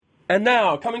And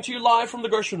now, coming to you live from the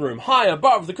Gershwin Room, high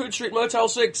above the Coode Street Motel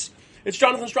 6, it's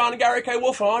Jonathan Strahan and Gary K.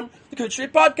 Wolfe on the Coode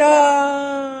Street Podcast.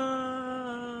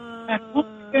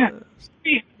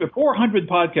 400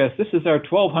 podcasts. This is our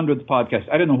 1200th podcast.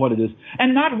 I don't know what it is.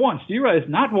 And not once, do you realize,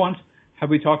 not once have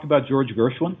we talked about George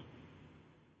Gershwin?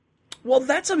 Well,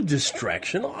 that's a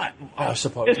distraction. I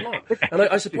suppose not. And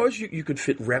I suppose you could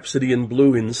fit Rhapsody in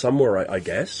Blue in somewhere, I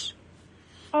guess.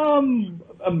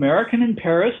 American in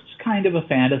Paris is kind of a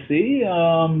fantasy.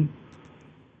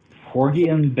 Porgy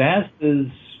and Bess is...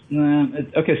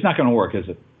 okay, it's not going to work, is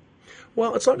it?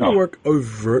 Well, it's not going to work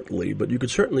overtly, but you could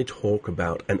certainly talk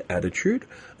about an attitude,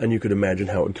 and you could imagine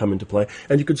how it would come into play.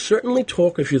 And you could certainly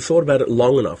talk, if you thought about it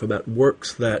long enough, about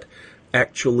works that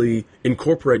actually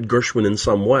incorporate Gershwin in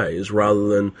some ways, rather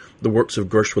than the works of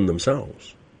Gershwin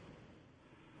themselves.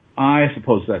 I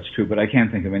suppose that's true, but I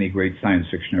can't think of any great science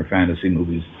fiction or fantasy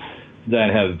movies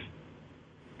that have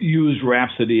used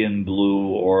Rhapsody in Blue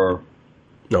or...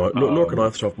 No, nor can I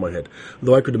off the top of my head.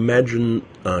 Though I could imagine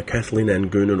Kathleen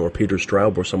Ann Goonan or Peter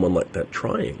Straub or someone like that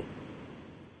trying.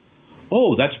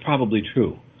 Oh, that's probably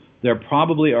true. There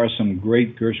probably are some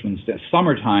great Gershwin...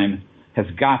 Summertime has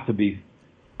got to be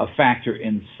a factor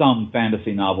in some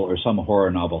fantasy novel or some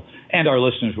horror novel, and our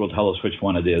listeners will tell us which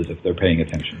one it is if they're paying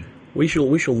attention. We shall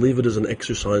leave it as an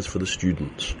exercise for the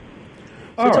students.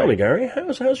 So tell me, Gary,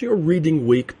 how's your reading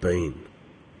week been?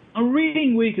 A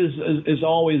reading week is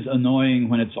always annoying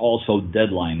when it's also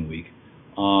deadline week,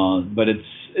 but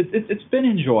it's been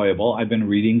enjoyable. I've been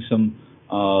reading some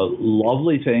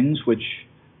lovely things, which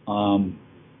I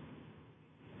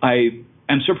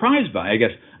am surprised by. I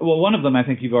guess. Well, one of them I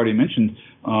think you've already mentioned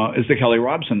is the Kelly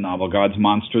Robson novel, God's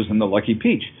Monsters and the Lucky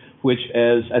Peach, which,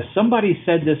 as somebody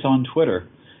said this on Twitter,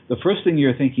 the first thing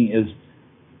you're thinking is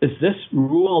this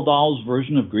Roald Dahl's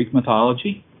version of Greek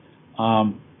mythology?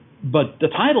 But the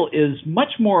title is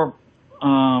much more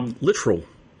literal.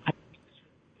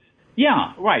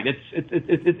 Yeah, right.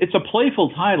 It's a playful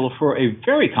title for a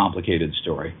very complicated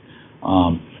story,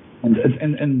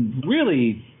 and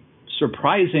really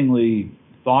surprisingly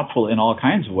thoughtful in all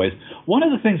kinds of ways. One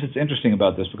of the things that's interesting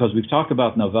about this, because we've talked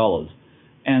about novellas,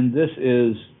 and this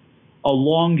is a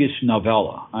longish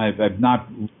novella. I've not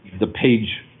the page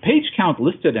count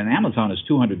listed in Amazon is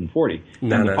 240.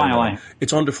 No.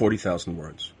 It's under 40,000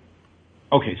 words.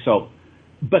 Okay,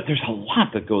 but there's a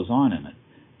lot that goes on in it.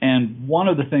 And one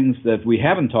of the things that we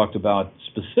haven't talked about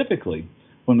specifically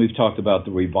when we've talked about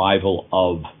the revival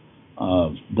of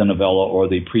the novella or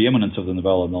the preeminence of the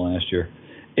novella in the last year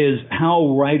is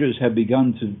how writers have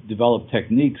begun to develop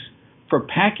techniques for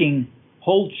packing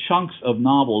whole chunks of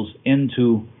novels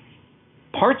into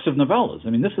parts of novellas. I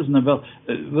mean, this is a novella,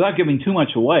 without giving too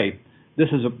much away, this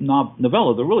is a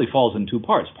novella that really falls in two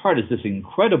parts. Part is this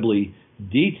incredibly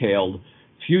detailed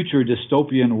future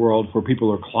dystopian world where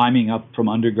people are climbing up from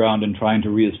underground and trying to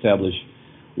reestablish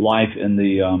life in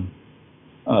the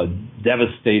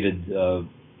devastated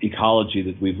ecology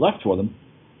that we've left for them.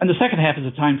 And the second half is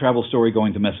a time travel story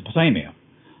going to Mesopotamia.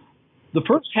 The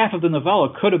first half of the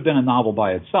novella could have been a novel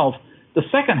by itself. The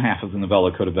second half of the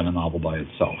novella could have been a novel by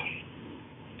itself.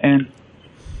 And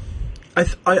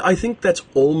I think that's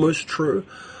almost true.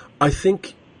 I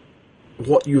think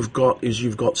what you've got is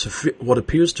what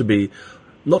appears to be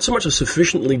not so much a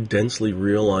sufficiently densely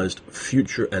realized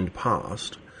future and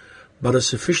past, but a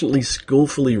sufficiently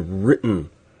skillfully written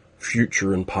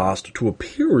future and past to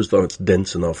appear as though it's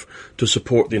dense enough to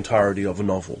support the entirety of a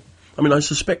novel. I mean, I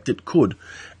suspect it could,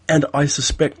 and I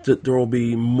suspect that there will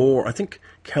be more. I think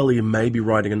Kelly may be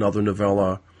writing another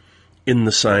novella in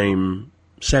the same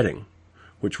setting,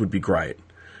 which would be great.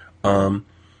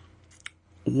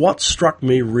 What struck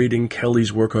me reading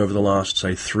Kelly's work over the last,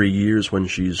 say, 3 years when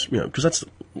she's, because that's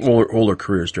all her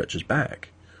career stretches back,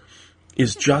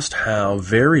 is just how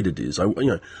varied it is.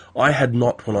 I had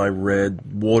not, when I read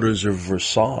Waters of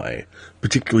Versailles,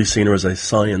 particularly seen her as a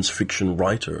science fiction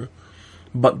writer,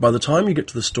 but by the time you get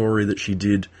to the story that she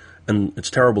did, and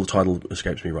it's terrible, the title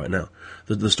escapes me right now,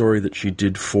 the story that she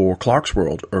did for Clark's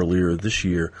World earlier this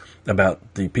year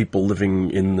about the people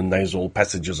living in the nasal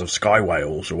passages of sky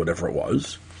whales or whatever it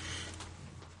was,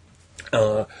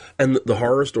 and the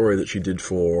horror story that she did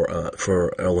for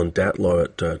Ellen Datlow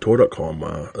at Tor.com,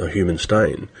 A Human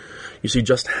Stain, you see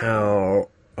just how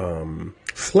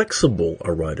flexible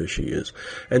a writer she is.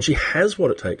 And she has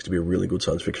what it takes to be a really good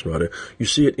science fiction writer. You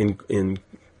see it in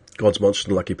God's Monsters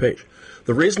and Lucky Peach.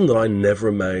 The reason that I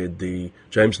never made the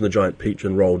James and the Giant Peach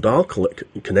and Roald Dahl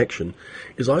connection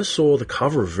is I saw the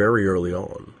cover very early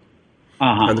on.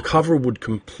 Uh-huh. And the cover would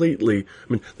completely...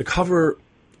 the cover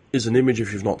is an image,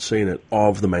 if you've not seen it,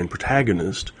 of the main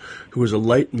protagonist, who is a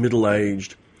late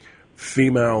middle-aged,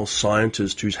 female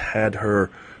scientist who's had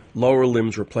her lower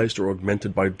limbs replaced or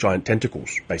augmented by giant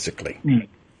tentacles, basically. Mm.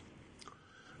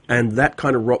 And that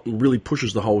kind of really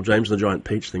pushes the whole James and the Giant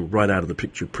Peach thing right out of the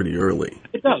picture pretty early.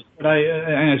 It does, but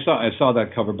I saw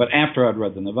that cover, but after I'd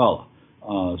read the novella.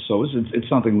 So it's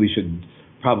something we should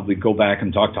probably go back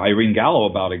and talk to Irene Gallo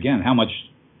about again. How much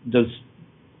does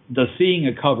seeing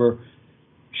a cover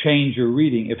change your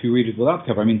reading if you read it without the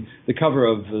cover? I mean, the cover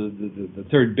of the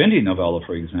third Bindi novella,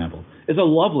 for example, is a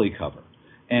lovely cover.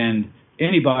 And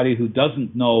anybody who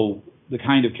doesn't know the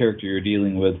kind of character you're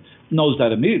dealing with knows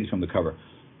that immediately from the cover.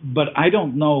 But I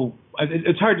don't know.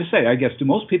 It's hard to say. I guess, do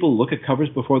most people look at covers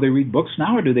before they read books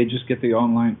now, or do they just get the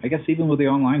online? I guess even with the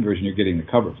online version, you're getting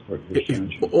the cover.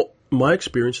 My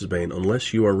experience has been,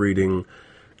 unless you are reading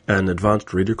an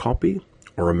advanced reader copy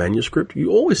or a manuscript,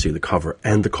 you always see the cover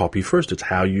and the copy first. It's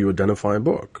how you identify a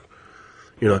book.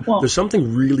 There's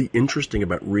something really interesting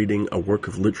about reading a work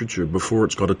of literature before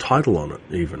it's got a title on it,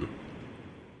 even.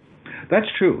 That's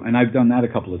true, and I've done that a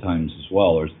couple of times as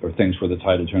well, or things where the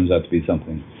title turns out to be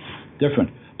something different.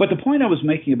 But the point I was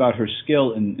making about her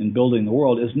skill in building the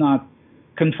world is not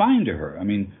confined to her. I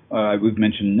mean, we've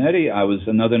mentioned Nettie.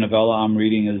 Another novella I'm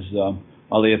reading is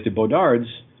Aliette de Bodard's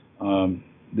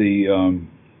The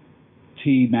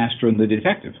Tea Master and the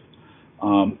Detective,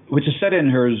 which is set in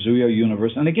her Zuya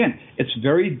universe. And again, it's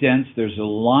very dense. There's a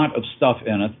lot of stuff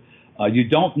in it. You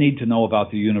don't need to know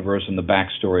about the universe and the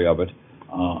backstory of it.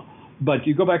 But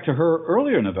you go back to her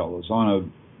earlier novellas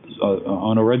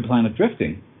on a Red Planet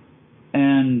Drifting,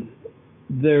 and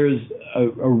there's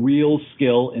a real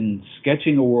skill in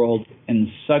sketching a world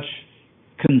in such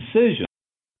concision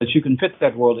that you can fit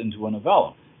that world into a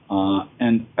novella.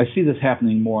 And I see this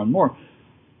happening more and more.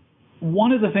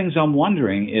 One of the things I'm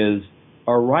wondering is,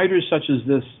 are writers such as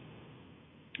this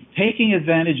taking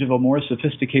advantage of a more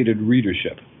sophisticated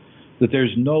readership, that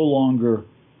there's no longer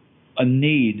a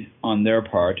need on their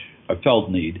part, a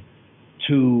felt need,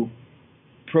 to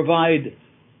provide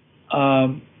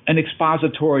an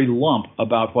expository lump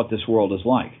about what this world is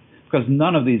like? Because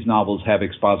none of these novellas have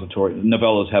expository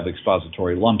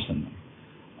lumps in them.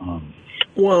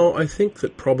 Well, I think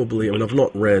that probably, I've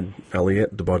not read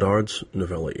Aliette de Bodard's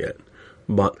novella yet,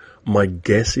 but my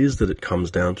guess is that it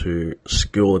comes down to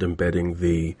skill at embedding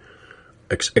the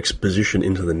exposition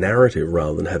into the narrative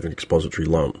rather than having expository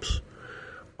lumps.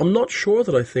 I'm not sure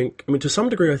that to some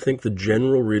degree I think the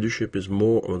general readership is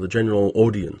more, or the general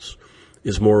audience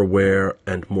is more aware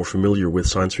and more familiar with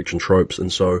science fiction tropes,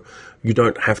 and so you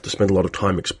don't have to spend a lot of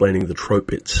time explaining the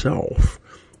trope itself.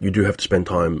 You do have to spend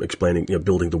time explaining,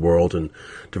 building the world and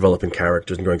developing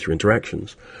characters and going through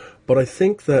interactions. But I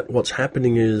think that what's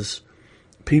happening is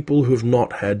people who have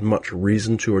not had much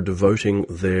reason to are devoting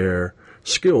their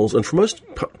skills, and for most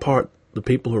part, the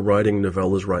people who are writing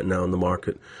novellas right now in the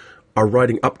market are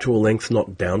writing up to a length,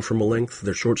 not down from a length.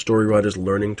 They're short story writers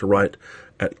learning to write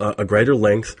at a greater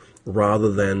length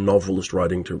rather than novelist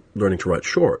learning to write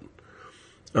short.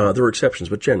 There are exceptions,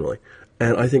 but generally.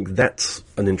 And I think that's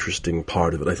an interesting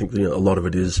part of it. I think a lot of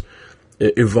it is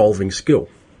evolving skill,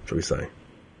 shall we say.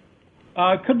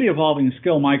 It could be evolving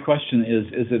skill. My question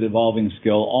is it evolving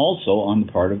skill also on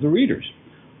the part of the readers?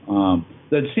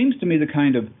 That seems to me the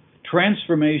kind of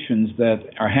transformations that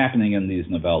are happening in these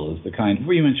novellas, the kind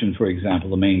where you mentioned, for example,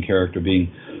 the main character being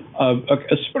a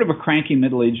sort of a cranky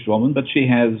middle-aged woman, but she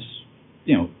has,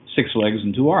 6 legs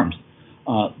and 2 arms.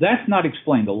 That's not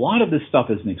explained. A lot of this stuff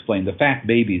isn't explained. The fat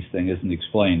babies thing isn't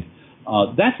explained.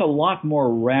 That's a lot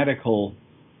more radical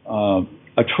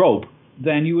a trope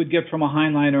than you would get from a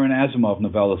Heinlein or an Asimov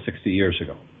novella 60 years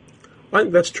ago. I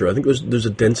think that's true. I think there's a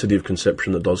density of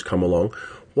conception that does come along.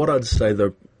 What I'd say,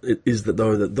 though, is that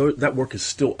that work is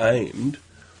still aimed.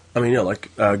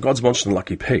 God's Monster and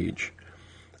Lucky Peach,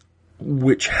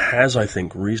 which has, I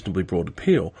think, reasonably broad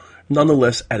appeal,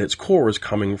 nonetheless, at its core, is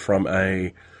coming from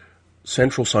a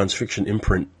central science fiction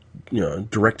imprint,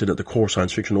 directed at the core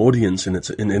science fiction audience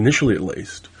initially at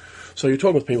least. So you're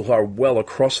talking with people who are well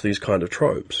across these kind of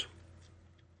tropes.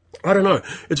 I don't know.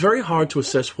 It's very hard to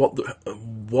assess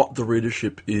what the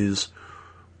readership is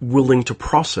willing to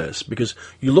process, because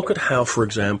you look at how, for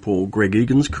example, Greg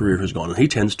Egan's career has gone, and he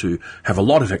tends to have a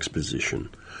lot of exposition.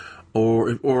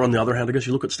 Or on the other hand, I guess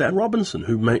you look at Stan Robinson,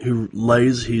 who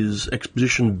lays his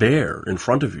exposition bare in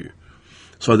front of you,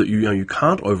 so that you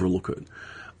can't overlook it.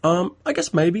 I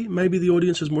guess maybe the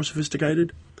audience is more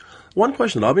sophisticated. One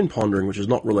question that I've been pondering, which is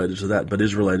not related to that, but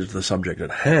is related to the subject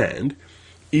at hand,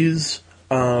 is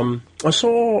I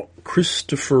saw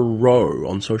Christopher Rowe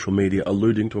on social media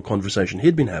alluding to a conversation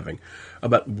he'd been having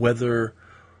about whether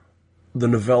the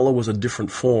novella was a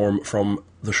different form from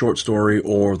the short story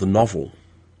or the novel.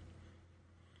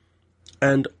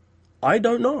 And I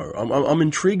don't know. I'm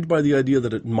intrigued by the idea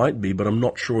that it might be, but I'm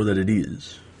not sure that it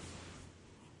is.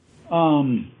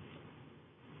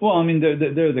 Well, I mean,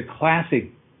 they're the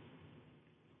classic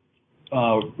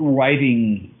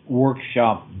writing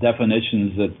workshop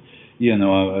definitions that,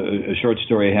 a short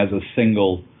story has a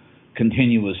single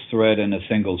continuous thread and a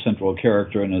single central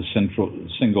character and a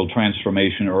single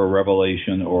transformation or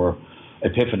revelation or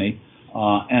epiphany.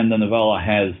 And the novella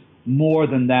has more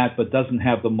than that, but doesn't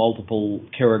have the multiple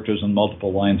characters and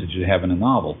multiple lines that you have in a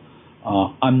novel.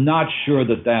 I'm not sure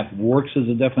that works as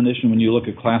a definition when you look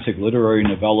at classic literary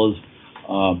novellas.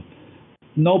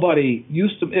 Nobody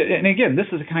used to, and again, this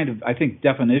is a kind of, I think,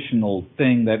 definitional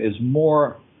thing that is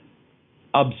more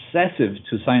obsessive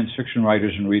to science fiction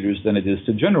writers and readers than it is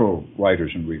to general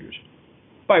writers and readers.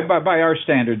 By our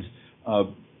standards,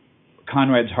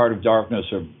 Conrad's Heart of Darkness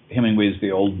or Hemingway's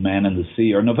The Old Man and the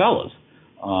Sea are novellas.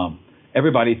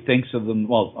 Everybody thinks of them,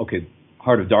 well, okay,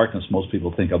 Heart of Darkness most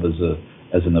people think of as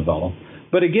a novella.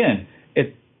 But again,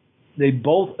 they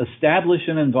both establish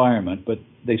an environment, but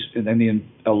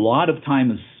a lot of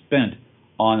time is spent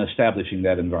on establishing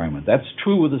that environment. That's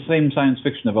true with the same science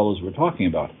fiction novellas we're talking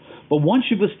about. But once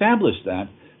you've established that,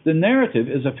 the narrative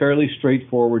is a fairly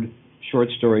straightforward short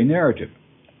story narrative.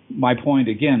 My point,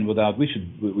 again, we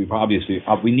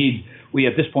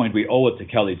at this point, we owe it to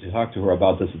Kelly to talk to her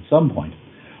about this at some point.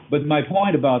 But my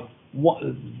point about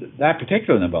that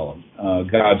particular novella,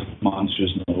 Gods,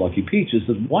 Monsters, and the Lucky Peach, is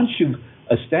that once you've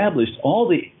established all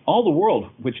the world,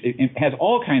 which it has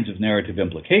all kinds of narrative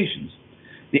implications,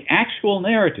 the actual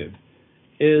narrative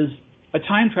is a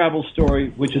time travel story,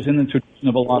 which is in the tradition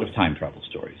of a lot of time travel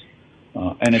stories.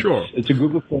 And it's a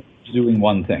group of folks doing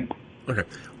one thing. Okay,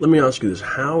 let me ask you this.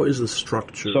 How is the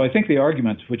structure... So I think the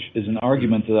argument, which is an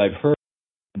argument that I've heard,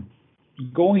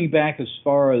 going back as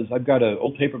far as, I've got an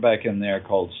old paperback in there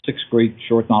called Six Great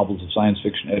Short Novels of Science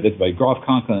Fiction, edited by Groff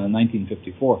Conklin in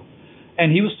 1954.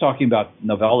 And he was talking about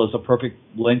novella as a perfect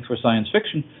length for science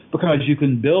fiction because you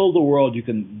can build the world, you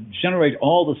can generate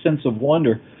all the sense of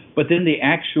wonder, but then the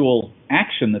actual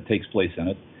action that takes place in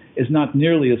it is not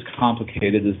nearly as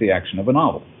complicated as the action of a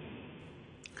novel.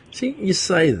 See, you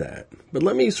say that, but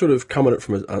let me sort of come at it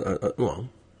from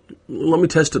let me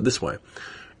test it this way.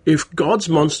 If Gods,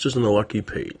 Monsters, and the Lucky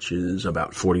Peach is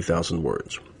about 40,000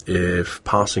 words, if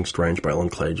Passing Strange by Ellen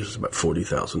Klages is about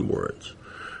 40,000 words,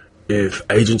 if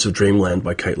Agents of Dreamland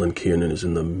by Caitlin Kiernan is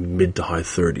in the mid to high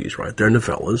 30s, right? They're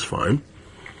novellas, fine.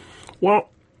 Well,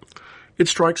 it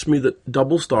strikes me that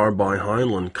Double Star by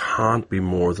Heinlein can't be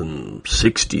more than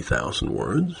 60,000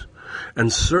 words,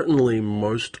 and certainly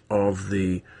most of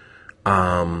the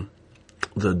John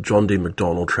D.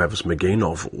 MacDonald, Travis McGee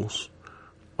novels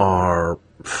are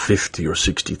 50 or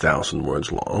 60,000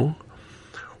 words long.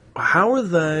 How are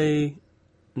they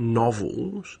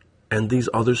novels and these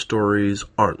other stories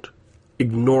aren't?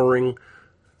 Ignoring,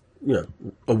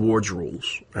 awards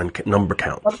rules and number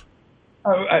counts.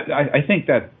 I think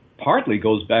that partly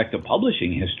goes back to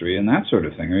publishing history and that sort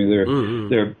of thing. I mean,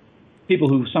 there are people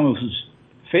some of whose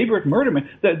favorite murder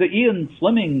the Ian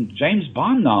Fleming James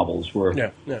Bond novels were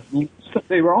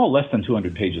they were all less than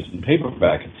 200 pages in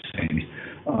paperback. It seems.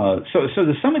 So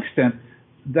to some extent,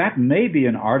 that may be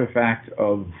an artifact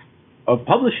of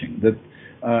publishing that.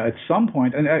 At some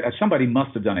point, and somebody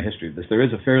must have done a history of this. There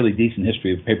is a fairly decent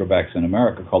history of paperbacks in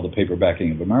America called The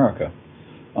Paperbacking of America.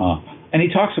 And he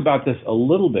talks about this a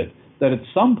little bit, that at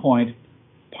some point,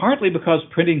 partly because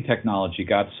printing technology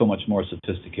got so much more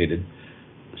sophisticated,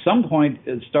 some point,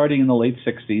 starting in the late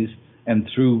 60s and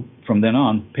from then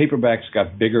on, paperbacks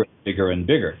got bigger, bigger, and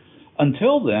bigger.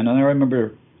 Until then, and I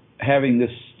remember having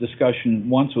this discussion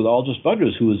once with Aldous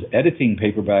Budrus, who was editing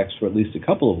paperbacks for at least a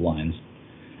couple of lines.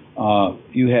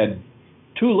 You had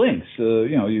two links.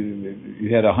 You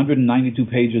had 192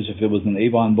 pages if it was an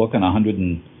Avon book, and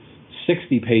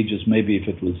 160 pages maybe if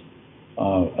it was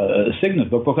a Signet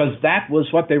book, because that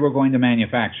was what they were going to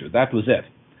manufacture. That was it.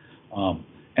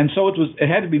 And so it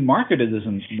had to be marketed as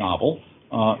a novel,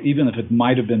 even if it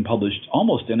might have been published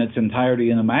almost in its entirety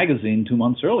in a magazine 2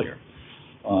 months earlier.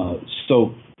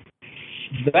 So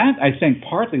that, I think,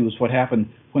 partly was what happened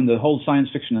when the whole science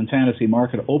fiction and fantasy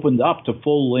market opened up to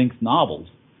full-length novels,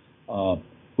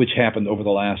 which happened over the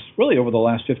last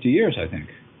 50 years, I think.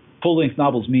 Full-length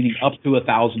novels meaning up to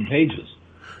 1,000 pages.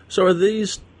 So are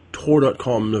these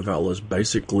Tor.com novellas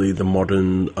basically the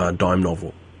modern dime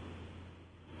novel?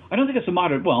 I don't think it's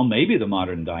maybe the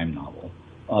modern dime novel.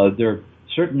 They're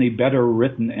certainly better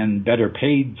written and better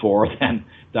paid for than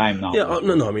dime novels.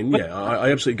 I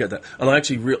absolutely get that. And I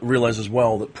actually realize as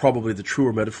well that probably the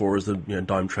truer metaphor is the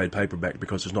dime trade paperback,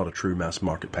 because there's not a true mass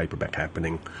market paperback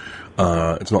happening.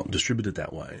 It's not distributed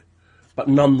that way. But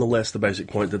nonetheless, the basic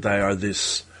point that they are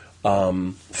this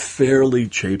fairly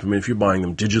cheap. I mean, if you're buying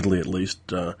them digitally at least,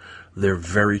 they're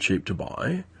very cheap to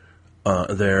buy.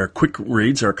 They're quick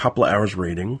reads, they're a couple of hours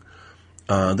reading,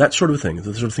 that sort of thing.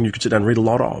 The sort of thing you could sit down and read a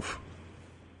lot of.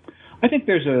 I think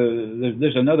there's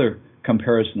another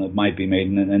comparison that might be made,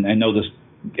 and I know this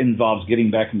involves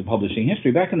getting back into publishing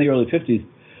history. Back in the early 50s,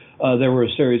 there were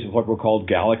a series of what were called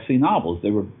Galaxy novels. They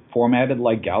were formatted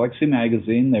like Galaxy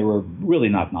magazine. They were really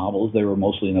not novels. They were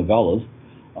mostly novellas.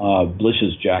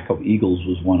 Blish's Jack of Eagles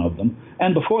was one of them.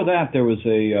 And before that, there was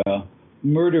a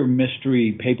murder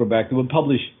mystery paperback that would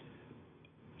publish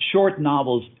short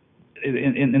novels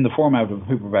in the format of a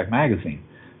paperback magazine.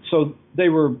 So they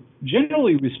were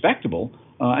generally respectable.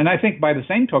 And I think by the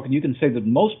same token, you can say that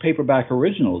most paperback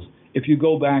originals, if you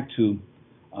go back to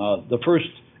the first,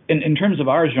 in terms of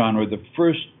our genre, the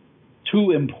first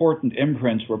two important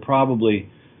imprints were probably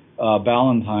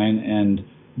Ballantine and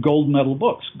Gold Medal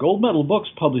Books. Gold Medal Books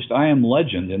published I Am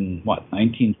Legend in,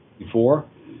 1954?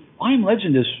 I Am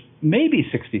Legend is maybe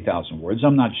 60,000 words.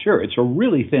 I'm not sure. It's a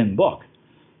really thin book.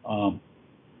 But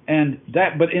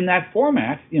in that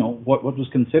format, what was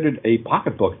considered a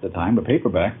pocketbook at the time, a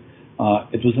paperback,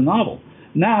 it was a novel.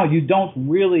 Now you don't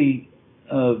really,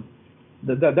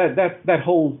 that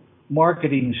whole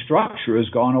marketing structure has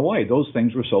gone away. Those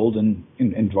things were sold in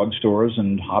drugstores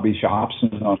and hobby shops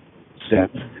and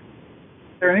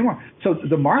there anymore. So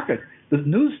the market, the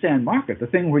newsstand market, the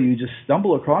thing where you just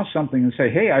stumble across something and say,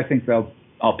 hey, I think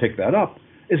I'll pick that up,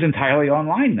 is entirely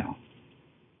online now.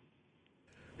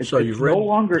 It's no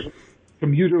longer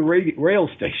commuter rail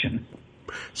station.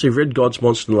 So you've read God's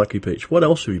Monster and Lucky Peach. What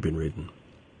else have you been reading?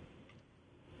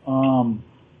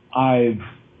 I've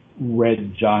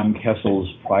read John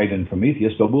Kessel's Pride and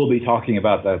Prometheus, but we'll be talking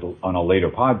about that on a later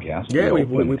podcast. Yeah,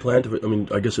 we plan to. I mean,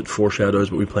 I guess it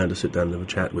foreshadows, but we plan to sit down and have a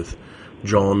chat with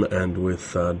John and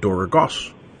with Dora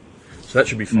Goss. So that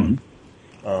should be fun.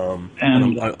 Mm-hmm.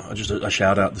 And just a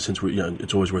shout out, since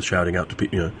it's always worth shouting out to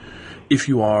people. If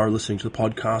you are listening to the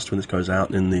podcast when this goes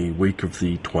out in the week of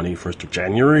the 21st of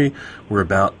January, we're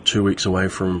about 2 weeks away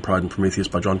from Pride and Prometheus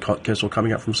by John Kessel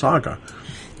coming out from Saga.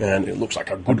 And it looks like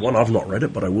a good one. I've not read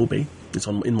it, but I will be. It's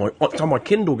on my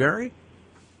Kindle, Gary.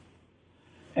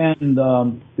 And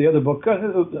the other book,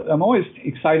 I'm always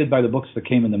excited by the books that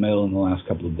came in the mail in the last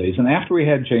couple of days. And after we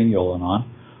had Jane Yolen on,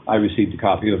 I received a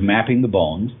copy of Mapping the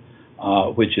Bones,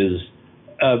 which is,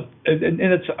 and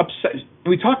it's upset.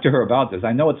 We talked to her about this.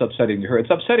 I know it's upsetting to her. It's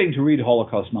upsetting to read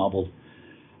Holocaust novels,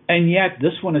 and yet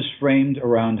this one is framed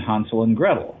around Hansel and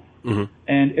Gretel. Mm-hmm.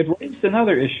 And it raised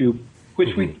another issue,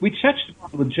 which we touched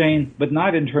upon with Jane, but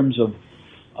not in terms of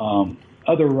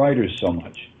other writers so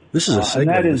much. This is a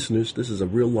segue. This is a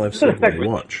real life segue.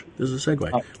 Watch. This is a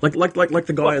segue. Like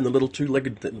the guy in the little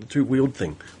two-wheeled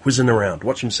thing whizzing around.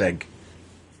 Watch him seg.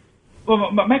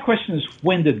 Well, my question is,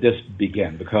 when did this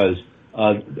begin? Because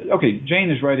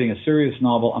Jane is writing a serious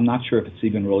novel. I'm not sure if it's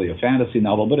even really a fantasy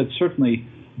novel, but it's certainly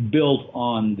built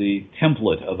on the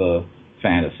template of a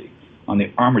fantasy, on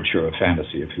the armature of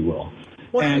fantasy, if you will.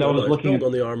 Well, and I was looking built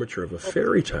on the armature of a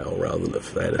fairy tale rather than a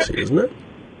fantasy, isn't it?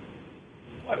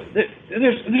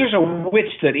 There's a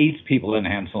witch that eats people in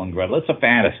Hansel and Gretel. It's a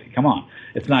fantasy. Come on,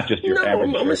 it's not just your average.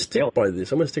 I'm going to stick by this.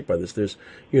 There's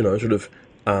sort of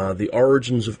the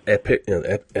origins of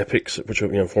epics, which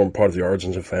form part of the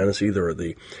origins of fantasy. There are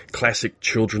the classic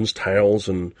children's tales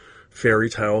and fairy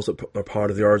tales that are part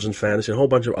of the origins of fantasy, and a whole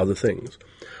bunch of other things.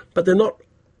 But they're not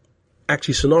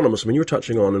actually synonymous. I mean, you're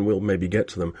touching on, and we'll maybe get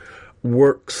to them,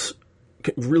 works,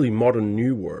 really modern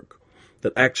new work,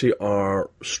 that actually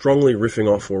are strongly riffing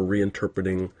off or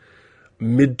reinterpreting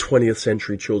mid-20th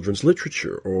century children's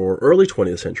literature or early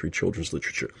 20th century children's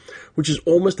literature, which is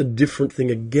almost a different thing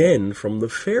again from the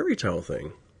fairy tale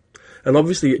thing. And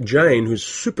obviously Jane, who's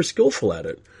super skillful at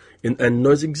it and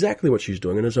knows exactly what she's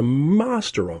doing and is a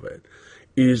master of it,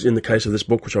 is, in the case of this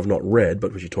book, which I've not read,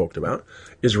 but which you talked about,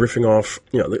 is riffing off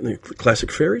the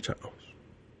classic fairy tales.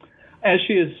 As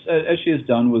she has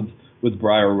done with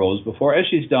Briar Rose before, as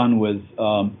she's done with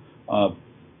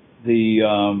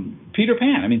the Peter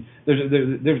Pan. I mean, there's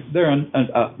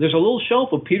a little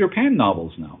shelf of Peter Pan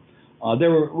novels now. I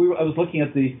was looking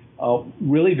at the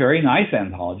really very nice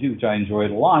anthology, which I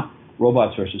enjoyed a lot,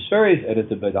 Robots vs. Fairies,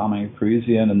 edited by Dominic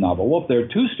Parisian and Novel Wolf. There are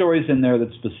two stories in there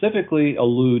that specifically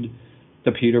allude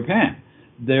to Peter Pan.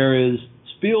 There is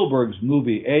Spielberg's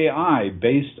movie AI,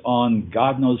 based on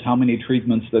God knows how many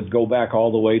treatments that go back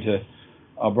all the way to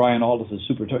Brian Aldiss'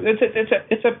 Super Toy.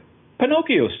 It's a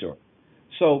Pinocchio story.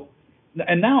 So,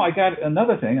 and now I got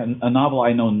another thing, a novel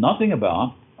I know nothing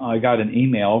about. I got an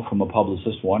email from a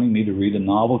publicist wanting me to read a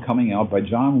novel coming out by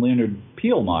John Leonard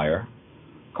Peelmeyer,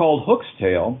 called Hook's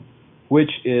Tale,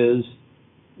 which is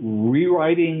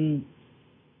rewriting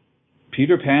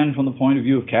Peter Pan from the point of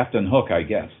view of Captain Hook, I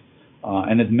guess.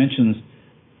 And it mentions,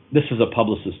 this is a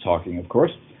publicist talking, of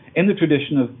course, in the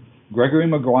tradition of Gregory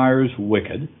Maguire's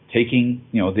Wicked, taking,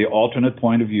 the alternate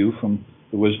point of view from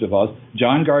The Wizard of Oz,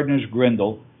 John Gardner's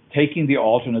Grendel, taking the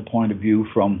alternate point of view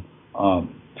from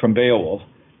Beowulf.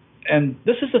 And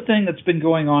this is a thing that's been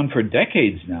going on for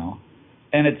decades now,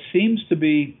 and it seems to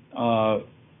be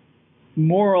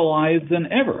more alive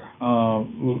than ever.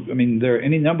 There are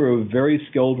any number of very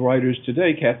skilled writers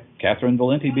today, Catherine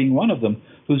Valenti being one of them,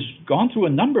 who's gone through a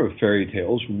number of fairy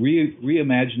tales,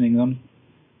 reimagining them,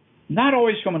 not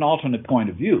always from an alternate point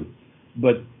of view.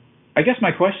 But I guess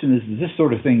my question is, does this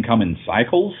sort of thing come in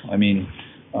cycles?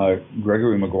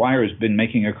 Gregory Maguire has been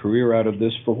making a career out of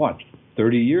this for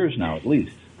 30 years now at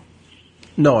least.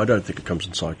 No, I don't think it comes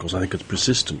in cycles. I think it's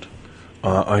persistent.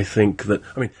 I think that,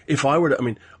 if I were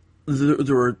to,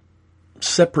 there are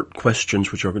separate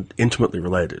questions which are intimately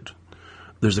related.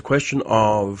 There's the question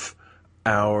of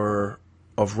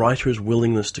writers'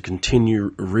 willingness to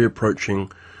continue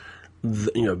reapproaching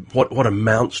what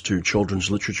amounts to children's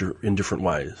literature in different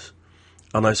ways.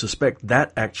 And I suspect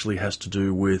that actually has to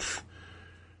do with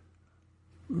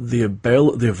the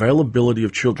availability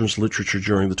of children's literature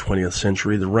during the 20th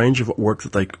century, the range of work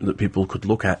that people could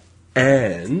look at,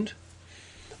 and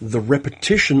the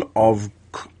repetition of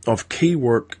key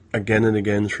work again and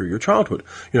again through your childhood.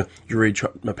 You read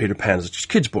Peter Pan as a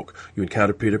kid's book. You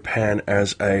encounter Peter Pan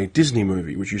as a Disney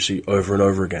movie, which you see over and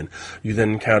over again. You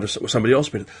then encounter somebody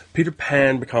else. Peter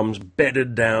Pan becomes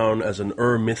bedded down as an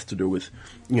myth to do with,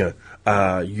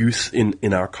 youth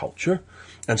in our culture,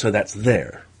 and so that's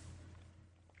there.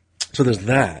 So there's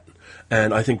that,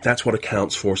 and I think that's what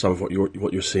accounts for some of what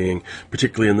you're seeing,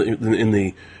 particularly in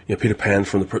the Peter Pan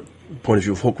from the point of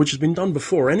view of Hook, which has been done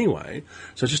before anyway.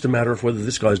 So it's just a matter of whether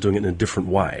this guy's doing it in a different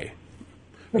way.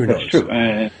 Who knows? That's true.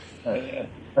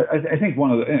 I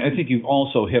think you've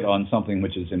also hit on something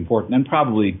which is important and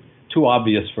probably too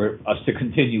obvious for us to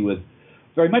continue with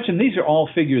very much. And these are all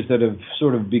figures that have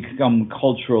sort of become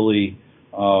culturally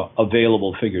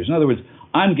available figures. In other words,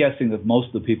 I'm guessing that most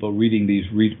of the people reading these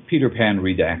Peter Pan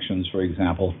redactions, for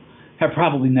example, have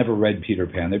probably never read Peter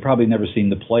Pan. They've probably never seen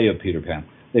the play of Peter Pan.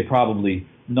 They probably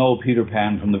know Peter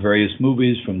Pan from the various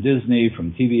movies, from Disney,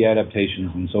 from TV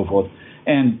adaptations, and so forth,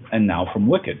 and now from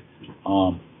Wicked.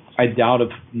 I doubt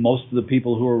if most of the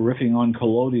people who are riffing on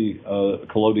Collodi's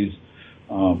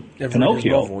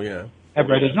Pinocchio novel, have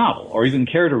read his novel, or even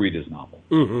care to read his novel.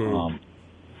 Mm-hmm.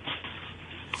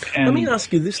 Let me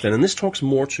ask you this then, and this talks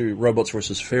more to Robots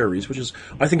versus Fairies, which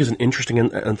I think is an interesting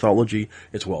anthology.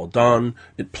 It's well done.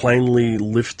 It plainly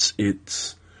lifts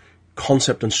its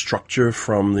concept and structure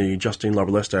from the Justine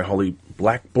Larbaleste Holly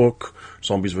Black book,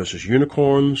 Zombies versus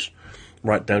Unicorns,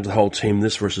 right down to the whole team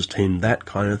this versus team that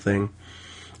kind of thing.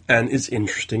 And it's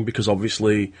interesting because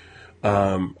obviously,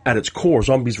 at its core,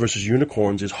 Zombies versus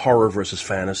Unicorns is horror versus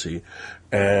fantasy,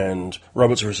 and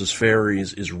Robots versus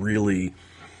Fairies is really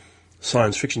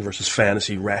science fiction versus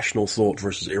fantasy, rational thought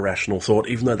versus irrational thought,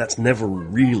 even though that's never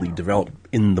really developed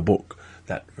in the book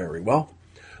that very well.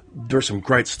 There are some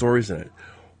great stories in it.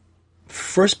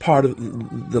 First part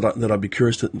that I'd be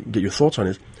curious to get your thoughts on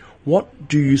is, what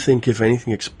do you think, if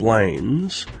anything,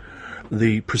 explains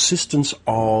the persistence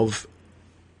of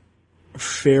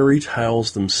fairy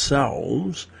tales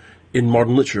themselves in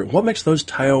modern literature? What makes those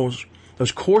tales,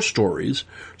 those core stories,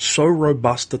 so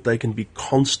robust that they can be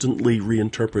constantly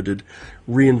reinterpreted,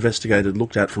 reinvestigated,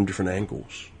 looked at from different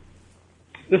angles?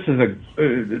 This is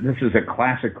a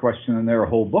classic question, and there are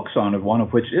whole books on it, one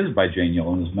of which is by Jane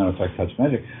Yolen, as a matter of fact, Touch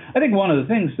Magic. I think one of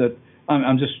the things that,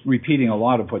 I'm just repeating a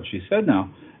lot of what she said now,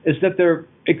 is that they're,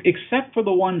 except for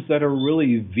the ones that are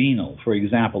really venal, for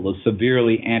example, the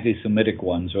severely anti-Semitic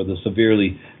ones, or the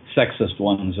severely sexist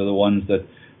ones, or the ones that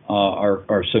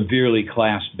are severely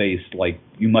class-based, like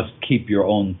you must keep your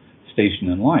own station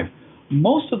in life.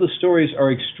 Most of the stories are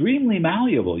extremely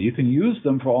malleable. You can use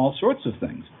them for all sorts of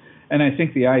things. And I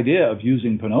think the idea of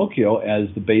using Pinocchio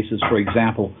as the basis, for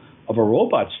example, of a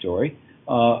robot story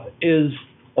is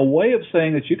a way of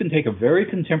saying that you can take a very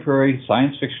contemporary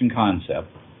science fiction concept,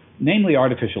 namely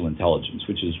artificial intelligence,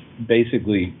 which is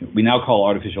basically, we now call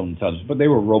artificial intelligence, but they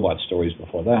were robot stories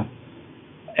before that,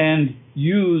 and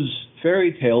use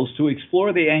fairy tales to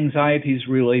explore the anxieties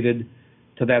related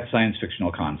to that science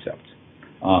fictional concept.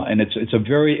 And it's a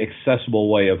very accessible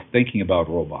way of thinking about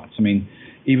robots. I mean,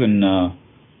 even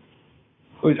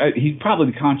he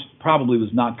probably was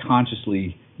not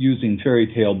consciously using fairy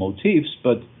tale motifs,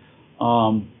 but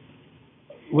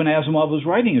when Asimov was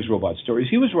writing his robot stories,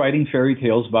 he was writing fairy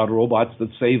tales about robots that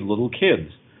save little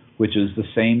kids, which is the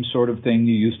same sort of thing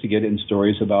you used to get in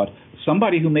stories about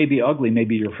somebody who may be ugly, may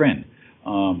be your friend.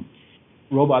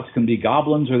 Robots can be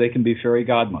goblins or they can be fairy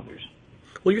godmothers.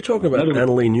 Well, you're talking about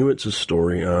Annalee Newitz's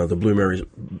story, the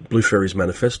Blue Fairies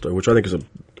Manifesto, which I think is a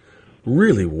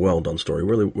really well done story,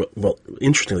 really well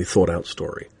interestingly thought out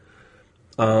story.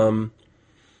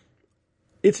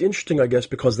 It's interesting, I guess,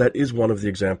 because that is one of the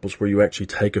examples where you actually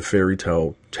take a fairy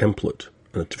tale template,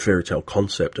 a fairy tale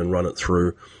concept, and run it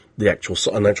through an actual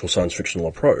science fictional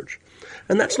approach.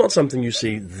 And that's not something you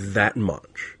see that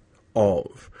much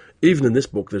of. Even in this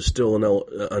book, there's still an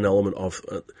element of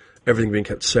everything being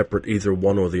kept separate, either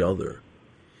one or the other.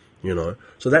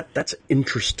 So that's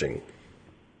interesting.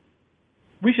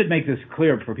 We should make this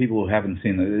clear for people who haven't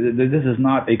seen it. This is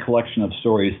not a collection of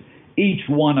stories, each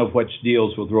one of which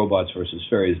deals with robots versus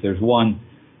fairies. There's one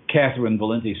Catherine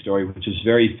Valenti story, which is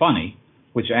very funny,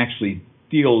 which actually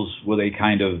deals with a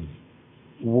kind of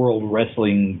world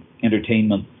wrestling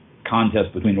entertainment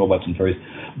contest between robots and fairies.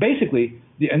 Basically,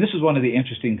 and this is one of the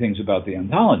interesting things about the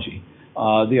anthology,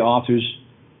 the authors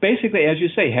basically, as you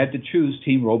say, had to choose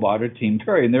Team Robot or Team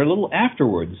Fairy, and there are little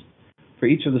afterwards for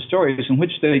each of the stories in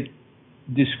which they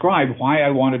describe why I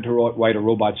wanted to write a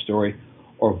robot story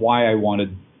or why I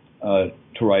wanted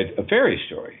to write a fairy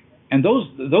story. And those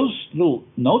little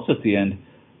notes at the end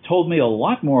told me a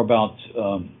lot more about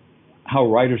how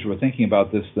writers were thinking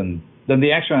about this than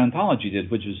the actual anthology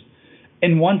did, which is,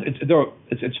 in one,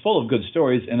 it's full of good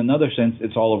stories. In another sense,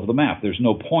 it's all over the map. There's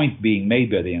no point being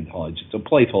made by the anthology. It's a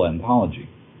playful anthology.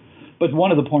 But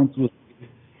one of the points was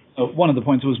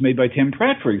made by Tim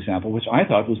Pratt, for example, which I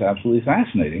thought was absolutely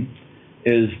fascinating,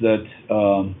 is that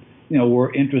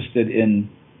we're interested in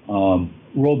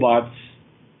robots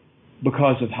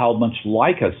because of how much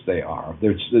like us they are.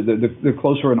 The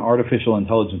closer an artificial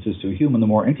intelligence is to a human, the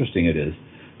more interesting it is,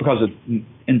 because an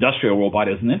industrial robot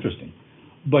isn't interesting.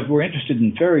 But we're interested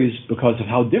in fairies because of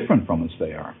how different from us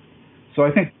they are. So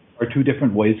I think there are two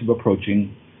different ways of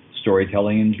approaching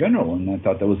storytelling in general, and I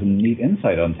thought that was a neat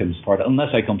insight on Tim's part,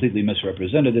 unless I completely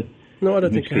misrepresented it. No, I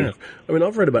don't think you have. I mean,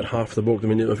 I've read about half the book. I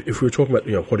mean, if we were talking about,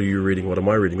 what are you reading, what am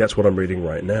I reading, that's what I'm reading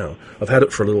right now. I've had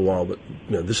it for a little while, but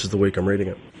this is the week I'm reading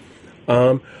it.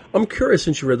 I'm curious,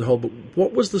 since you read the whole book,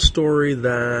 what was the story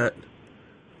that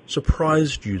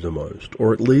surprised you the most,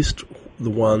 or at least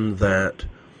the one that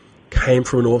came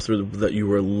from an author that you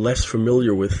were less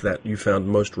familiar with that you found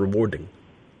most rewarding?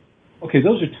 Okay,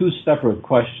 those are two separate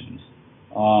questions,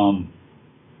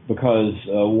 because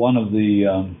one of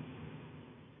the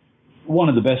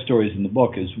best stories in the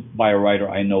book is by a writer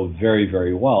I know very,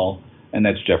 very well, and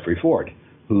that's Jeffrey Ford,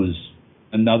 who's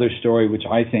another story which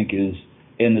I think is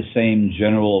in the same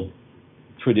general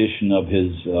tradition of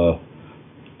his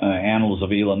Annals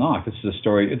of Elenach. It's a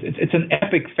story. It's an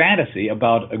epic fantasy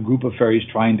about a group of fairies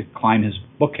trying to climb his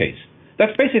bookcase.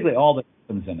 That's basically all that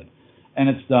happens in it, and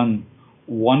it's done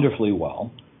wonderfully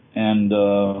well. And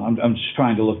I'm just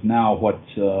trying to look now what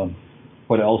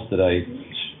else did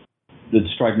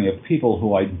strike me of people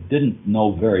who I didn't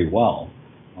know very well,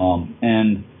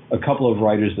 and a couple of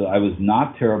writers that I was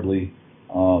not terribly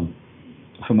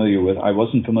familiar with. I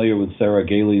wasn't familiar with Sarah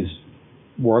Gailey's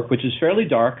work, which is fairly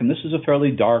dark, and this is a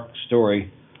fairly dark story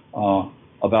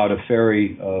about a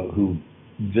fairy who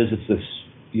visits this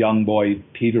young boy,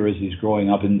 Peter, as he's growing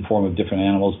up in the form of different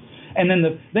animals. And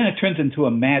then it turns into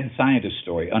a mad scientist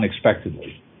story,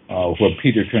 unexpectedly, where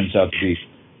Peter turns out to be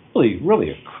really,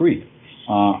 really a creep.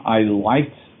 I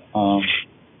liked a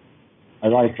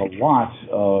lot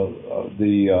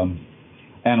the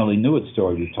Annalee Newitt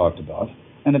story we talked about.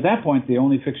 And at that point, the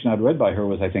only fiction I'd read by her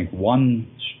was, I think, one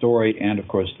story and, of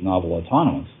course, the novel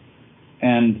Autonomous.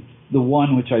 And the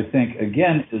one which I think,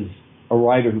 again, is a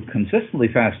writer who consistently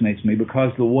fascinates me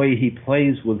because the way he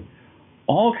plays with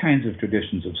all kinds of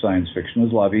traditions of science fiction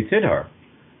was Lavie Tidhar,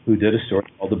 who did a story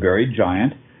called The Buried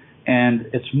Giant. And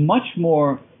it's much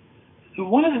more...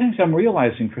 One of the things I'm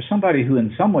realizing for somebody who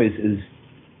in some ways is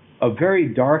a very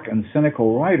dark and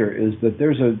cynical writer is that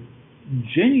there's a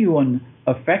genuine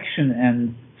affection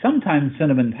and sometimes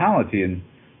sentimentality in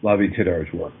Lavie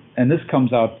Tidhar's work. And this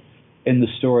comes out in the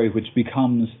story, which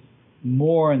becomes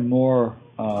more and more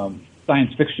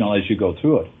science fictional as you go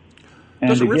through it. And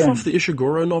does it riff off the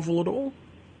Ishiguro novel at all?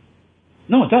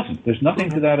 No, it doesn't. There's nothing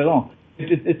to that at all.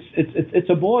 It's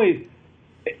a boy...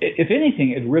 If anything,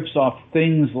 it rips off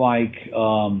things like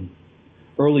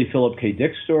early Philip K.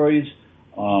 Dick stories.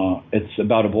 It's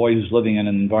about a boy who's living in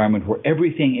an environment where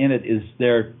everything in it is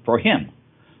there for him.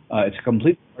 It's a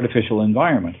completely artificial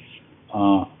environment.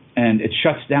 And it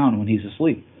shuts down when he's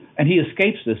asleep. And he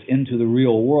escapes this into the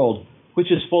real world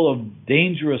which is full of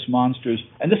dangerous monsters.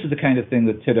 And this is the kind of thing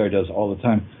that Tidar does all the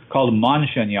time, called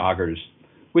Menschenjagers,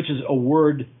 which is a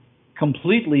word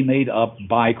completely made up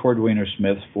by Cordwainer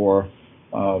Smith for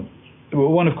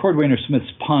one of Cordwainer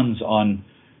Smith's puns on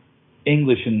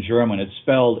English and German. It's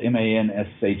spelled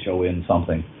Manshon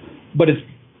something, but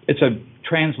it's a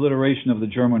transliteration of the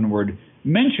German word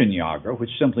Menschenjäger,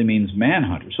 which simply means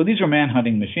manhunter. So these are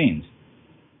manhunting machines.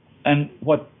 And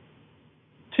what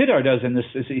Tidar does in this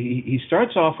is he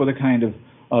starts off with a kind of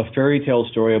a fairy tale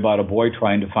story about a boy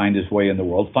trying to find his way in the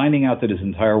world, finding out that his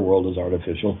entire world is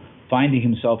artificial, finding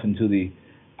himself into the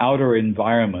outer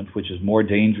environment, which is more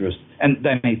dangerous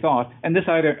than he thought. And this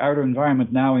outer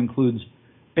environment now includes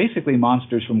basically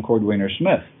monsters from Cordwainer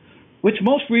Smith, which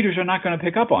most readers are not going to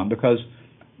pick up on, because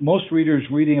most readers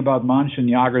reading about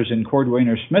Menschenjägers in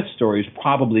Cordwainer Smith stories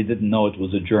probably didn't know it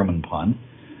was a German pun.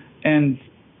 And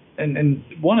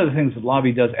one of the things that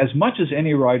Lavie does, as much as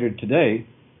any writer today,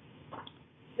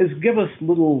 is give us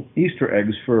little Easter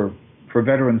eggs for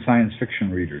veteran science fiction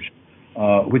readers,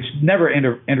 which never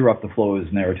interrupt the flow of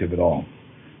his narrative at all.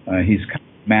 He's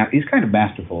kind of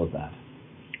masterful at that.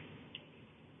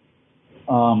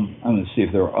 I'm going to see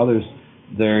if there are others.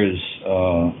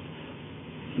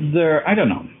 I don't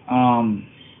know.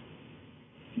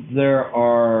 There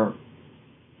are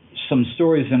some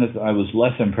stories in it that I was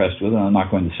less impressed with, and I'm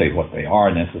not going to say what they are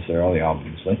necessarily,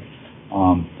 obviously.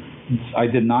 I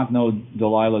did not know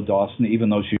Delilah Dawson, even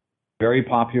though she's a very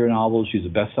popular novel. She's a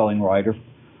best-selling writer.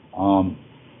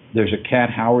 There's a Cat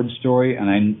Howard story,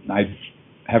 and I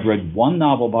have read one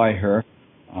novel by her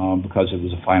because it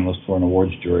was a finalist for an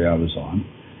awards jury I was on.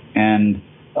 And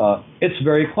it's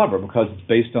very clever because it's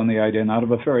based on the idea not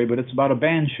of a fairy, but it's about a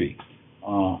banshee.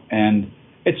 And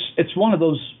it's one of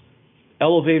those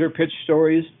elevator pitch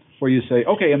stories where you say,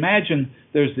 okay, imagine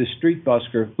there's this street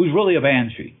busker who's really a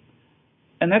banshee.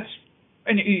 And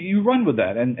you run with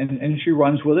that, and she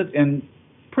runs with it in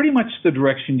pretty much the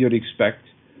direction you'd expect.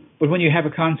 But when you have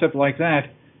a concept like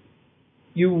that,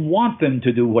 you want them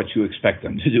to do what you expect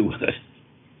them to do with it.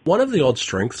 One of the odd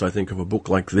strengths, I think, of a book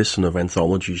like this and of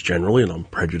anthologies generally, and I'm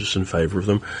prejudiced in favour of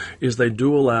them, is they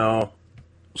do allow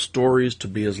stories to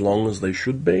be as long as they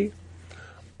should be.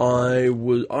 I'm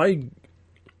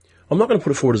not going to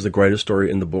put it forward as the greatest story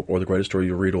in the book or the greatest story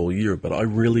you'll read all year, but I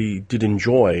really did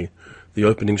enjoy the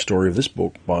opening story of this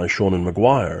book by Seanan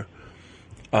McGuire,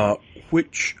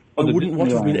 which I wouldn't want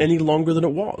to have been any longer than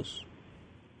it was.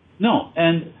 No,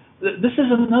 and this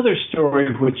is another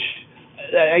story which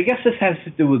I guess this has to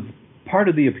do with part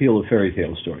of the appeal of fairy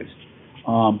tale stories,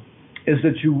 is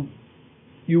that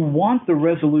you want the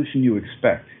resolution you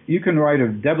expect. You can write a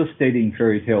devastating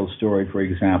fairy tale story, for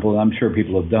example, and I'm sure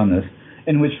people have done this,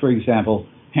 in which, for example,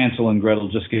 Hansel and Gretel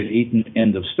just get eaten,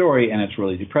 end of story, and it's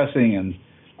really depressing, and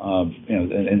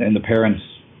and the parents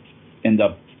end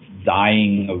up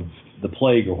dying of the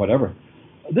plague or whatever.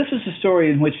 This is a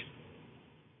story in which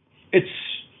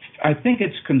I think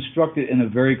it's constructed in a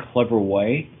very clever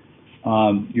way.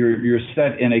 You're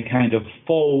set in a kind of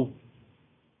faux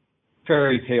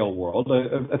fairy tale world,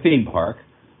 a theme park.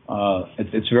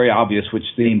 It's very obvious which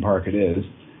theme park it is.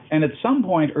 And at some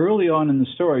point early on in the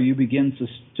story, you begin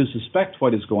to suspect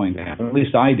what is going to happen. At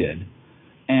least I did.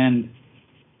 And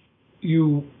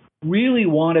you really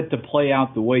want it to play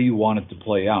out the way you want it to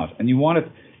play out. And you want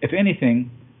it, if anything,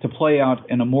 to play out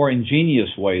in a more ingenious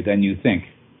way than you think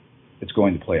it's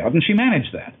going to play out. And she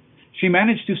managed that. She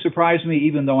managed to surprise me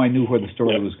even though I knew where the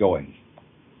story was going.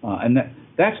 And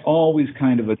that's always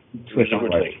kind of a trick on the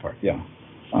writer's part. Yeah.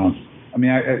 I mean,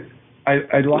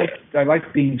 I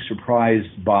like being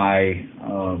surprised by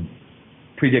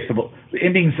predictable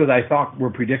endings that I thought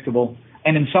were predictable,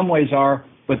 and in some ways are,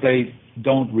 but they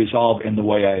don't resolve in the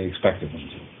way I expected them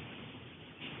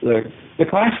to. The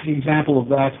classic example of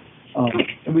that,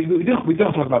 we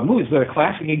don't talk about movies, but a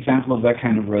classic example of that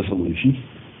kind of resolution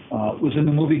was in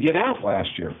the movie Get Out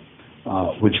last year,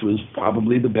 which was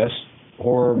probably the best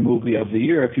horror movie of the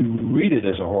year if you read it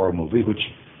as a horror movie, which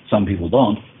some people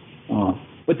don't.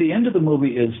 But the end of the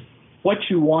movie is what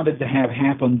you wanted to have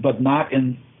happen, but not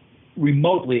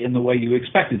remotely in the way you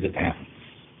expected it to happen.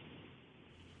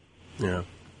 Yeah.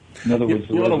 In other words,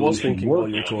 the what I was thinking works, while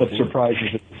you were talking. but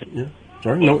surprises it. Yeah.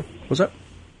 Sorry, no. What's that?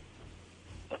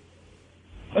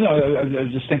 No, I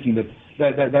was just thinking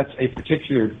that's a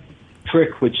particular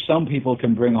trick which some people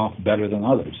can bring off better than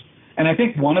others. And I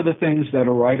think one of the things that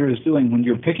a writer is doing when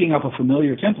you're picking up a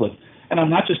familiar template, and I'm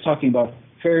not just talking about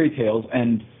fairy tales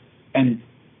and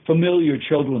familiar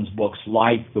children's books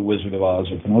like The Wizard of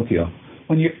Oz or Pinocchio,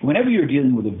 whenever you're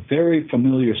dealing with a very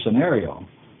familiar scenario,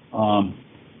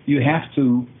 you have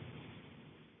to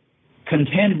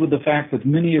contend with the fact that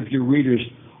many of your readers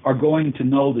are going to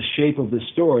know the shape of the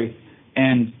story,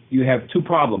 and you have two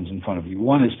problems in front of you.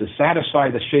 One is to satisfy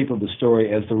the shape of the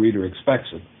story as the reader expects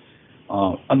it,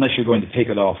 unless you're going to take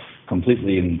it off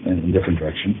completely in a different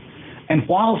direction. And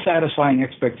while satisfying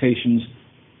expectations,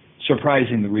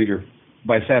 surprising the reader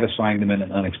by satisfying them in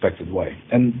an unexpected way.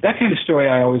 And that kind of story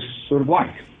I always sort of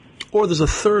like. Or there's a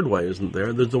third way, isn't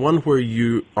there? There's the one where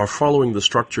you are following the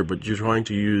structure, but you're trying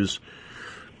to use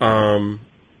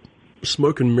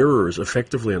smoke and mirrors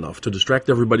effectively enough to distract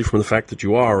everybody from the fact that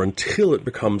you are until it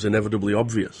becomes inevitably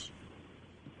obvious.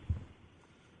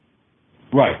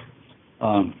 Right.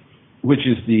 Which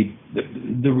is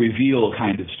the reveal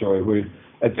kind of story, where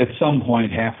at some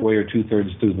point, halfway or two-thirds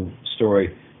through the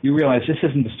story, you realize this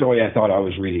isn't the story I thought I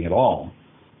was reading at all.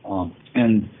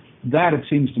 And that, it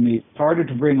seems to me, harder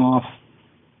to bring off,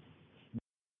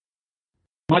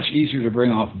 much easier to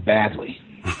bring off badly.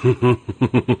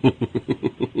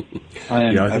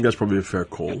 Yeah, I think that's probably a fair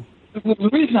call. The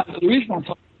reason I'm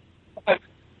talking,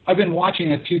 I've been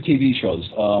watching a few TV shows,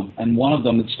 and one of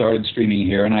them that started streaming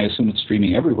here, and I assume it's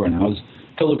streaming everywhere now, is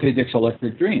Philip K. Dick's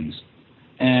Electric Dreams.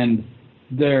 And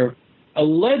they're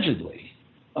allegedly,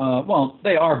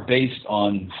 they are based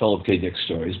on Philip K. Dick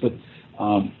stories, but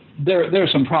there are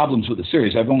some problems with the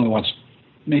series. I've only watched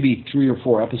maybe 3 or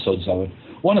 4 episodes of it.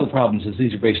 One of the problems is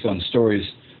these are based on stories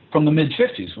from the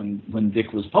mid-'50s when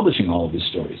Dick was publishing all of his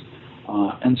stories.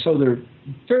 And so they're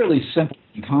fairly simple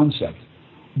in concept.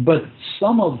 But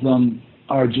some of them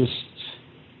are just,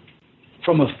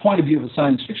 from a point of view of a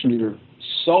science fiction reader,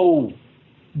 so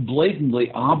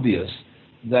blatantly obvious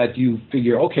that you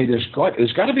figure, okay, there's got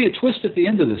to be a twist at the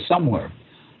end of this somewhere.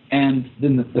 And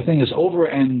then the thing is over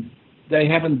and they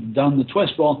haven't done the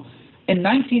twist. Well, in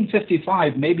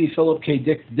 1955, maybe Philip K.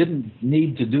 Dick didn't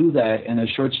need to do that in a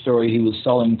short story he was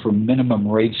selling for minimum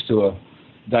rates to a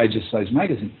digest-sized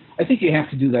magazine. I think you have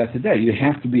to do that today. You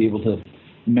have to be able to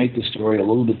make the story a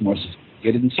little bit more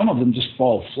sophisticated, and some of them just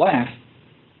fall flat,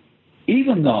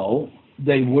 even though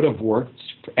they would have worked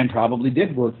and probably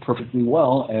did work perfectly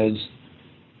well as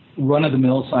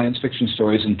run-of-the-mill science fiction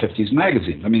stories in 50s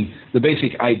magazines. I mean, the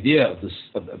basic idea of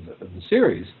the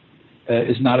series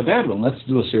is not a bad one. Let's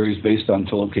do a series based on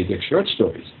Philip K. Dick short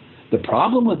stories. The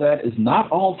problem with that is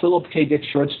not all Philip K. Dick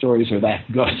short stories are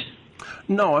that good.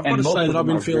 No, I've got to say that I've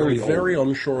been feeling very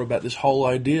unsure about this whole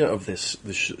idea of this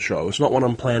show. It's not one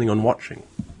I'm planning on watching.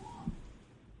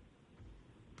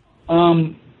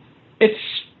 It's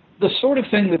the sort of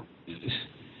thing that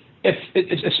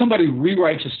if somebody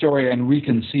rewrites a story and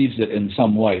reconceives it in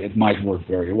some way, it might work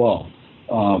very well.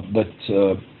 But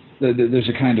there's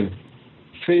a kind of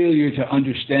failure to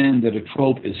understand that a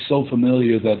trope is so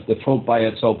familiar that the trope by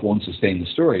itself won't sustain the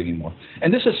story anymore.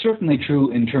 And this is certainly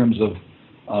true in terms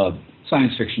of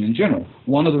science fiction in general.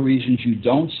 One of the reasons you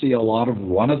don't see a lot of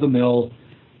run-of-the-mill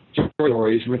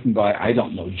stories written by, I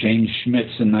don't know, James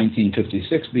Schmitz in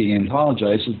 1956 being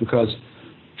anthologized is because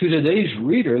to today's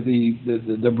reader,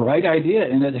 the bright idea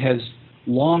in it has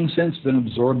long since been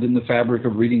absorbed in the fabric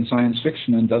of reading science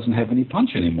fiction and doesn't have any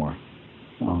punch anymore.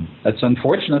 That's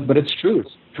unfortunate, but it's true.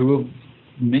 It's true of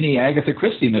many Agatha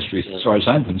Christie mysteries, as far as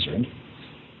I'm concerned.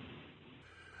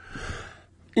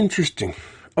 Interesting.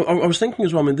 I was thinking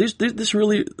as well. I mean, these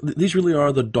really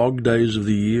are the dog days of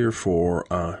the year for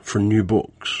new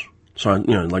books. So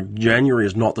like January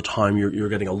is not the time you're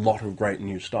getting a lot of great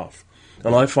new stuff,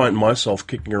 and I find myself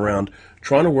kicking around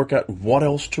trying to work out what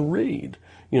else to read.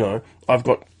 I've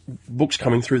got books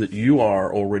coming through that you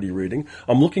are already reading.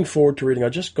 I'm looking forward to reading. I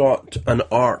just got an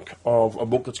arc of a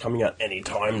book that's coming out any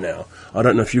time now. I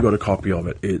don't know if you got a copy of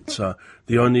it. It's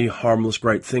The Only Harmless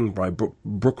Great Thing by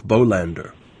Brooke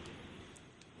Bolander,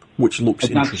 which looks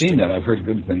interesting. I've not seen that. I've heard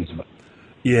good things about it.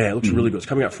 Yeah, it looks really good. It's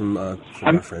coming out from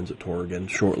my friends at Tor again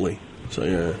shortly. So,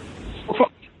 yeah.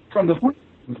 From the point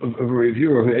of a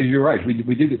reviewer, you're right.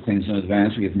 We do get things in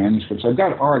advance. We get manuscripts. I've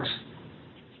got arcs.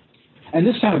 And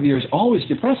this time of year is always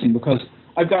depressing because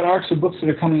I've got arcs of books that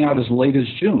are coming out as late as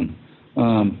June.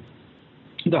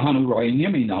 The Hannu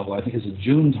Rajaniemi novel, I think, is a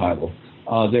June title.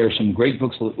 There are some great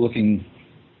books looking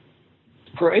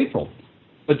for April.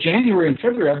 But January and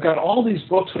February, I've got all these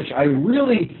books which I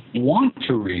really want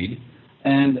to read,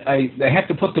 and I have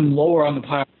to put them lower on the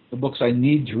pile of the books I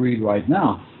need to read right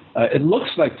now. It looks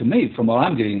like to me, from what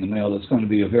I'm getting in the mail, it's going to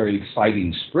be a very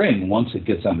exciting spring once it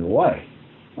gets underway.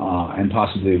 And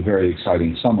possibly a very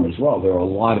exciting summer as well. There are a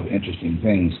lot of interesting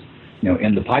things,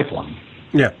 in the pipeline.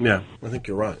 Yeah, I think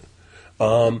you're right.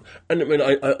 And I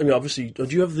mean, obviously, do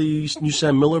you have the new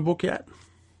Sam Miller book yet?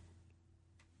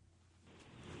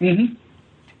 Mm-hmm.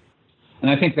 And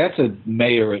I think that's a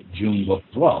May or June book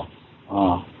as well.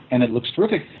 and it looks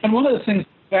terrific. And one of the things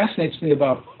that fascinates me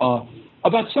about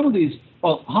some of these,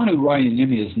 well, Hannu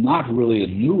Rajaniemi is not really a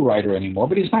new writer anymore,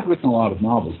 but he's not written a lot of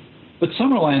novels. But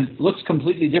Summerland looks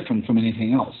completely different from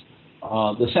anything else.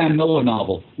 The Sam Miller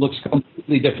novel looks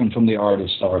completely different from The Art of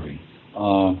Starving.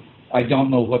 I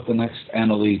don't know what the next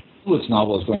Annalee Lewis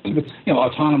novel is going to be. But,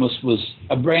 Autonomous was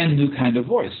a brand new kind of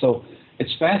voice. So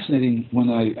it's fascinating when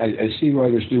I see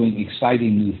writers doing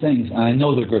exciting new things, and I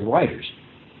know they're good writers.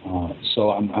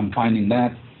 So I'm finding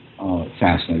that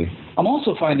fascinating. I'm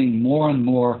also finding more and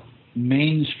more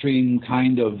mainstream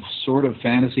kind of sort of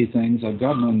fantasy things. I've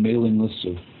gotten on mailing lists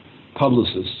of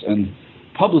publicists, and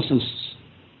publicists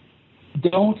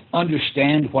don't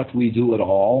understand what we do at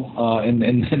all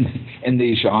in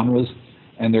these genres,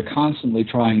 and they're constantly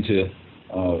trying to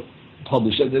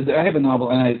publish. I have a novel,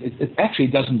 and it actually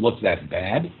doesn't look that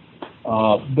bad,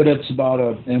 but it's about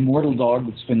an immortal dog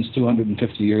that spends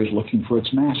 250 years looking for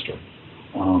its master.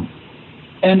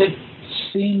 And it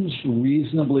seems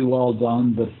reasonably well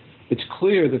done, but it's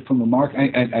clear that from the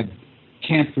market, I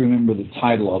can't remember the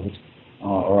title of it,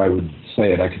 or I would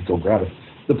say it, I could go grab it.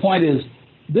 The point is,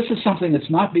 this is something that's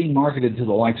not being marketed to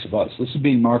the likes of us. This is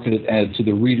being marketed to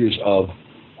the readers of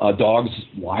A Dog's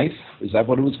Life, is that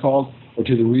what it was called? Or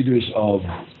to the readers of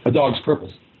A Dog's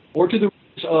Purpose, or to the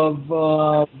readers of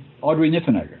Audrey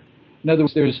Niffenegger. In other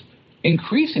words, there's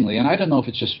increasingly, and I don't know if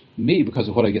it's just me because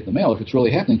of what I get in the mail, if it's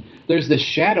really happening, there's this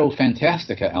shadow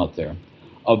fantastica out there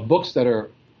of books that are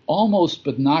almost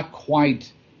but not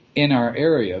quite in our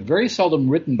area, very seldom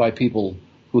written by people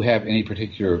who have any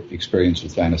particular experience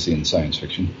with fantasy and science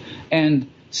fiction, and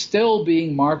still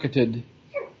being marketed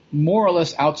more or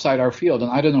less outside our field, and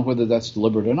I don't know whether that's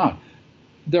deliberate or not.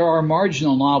 There are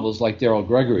marginal novels like Daryl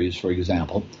Gregory's, for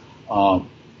example,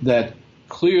 that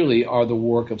clearly are the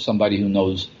work of somebody who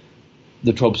knows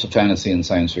the tropes of fantasy and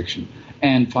science fiction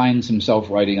and finds himself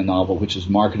writing a novel which is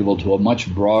marketable to a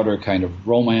much broader kind of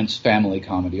romance, family,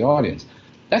 comedy audience.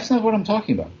 That's not what I'm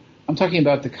talking about. I'm talking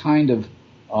about the kind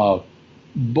of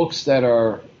books that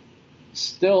are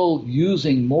still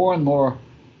using more and more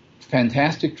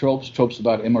fantastic tropes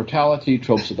about immortality,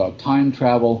 tropes about time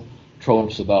travel,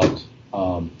 tropes about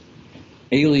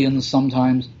aliens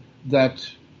sometimes, that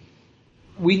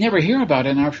we never hear about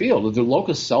in our field. The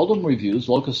Locus seldom reviews.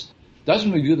 Locus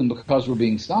doesn't review them because we're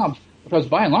being snobbed, because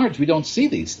by and large we don't see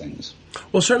these things.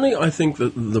 Well, certainly I think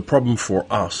that the problem for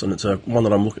us, and it's one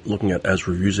that I'm looking at as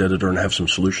reviews editor and have some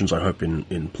solutions I hope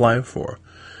in play for,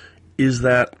 is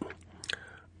that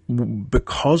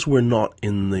because we're not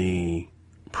in the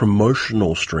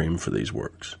promotional stream for these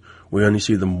works, we only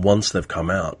see them once they've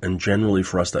come out, and generally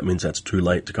for us that means that's too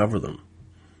late to cover them.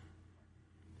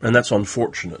 And that's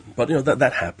unfortunate, but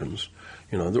that happens.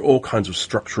 There are all kinds of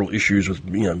structural issues with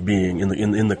being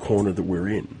in the corner that we're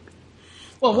in.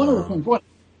 Well,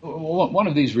 one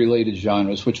of these related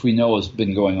genres, which we know has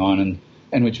been going on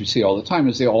and which we see all the time,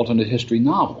 is the alternate history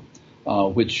novel,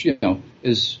 which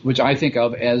I think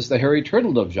of as the Harry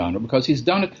Turtledove genre, because he's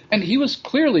done it, and he was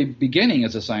clearly beginning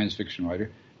as a science fiction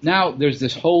writer. Now there's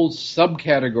this whole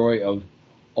subcategory of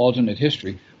alternate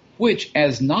history, which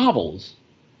as novels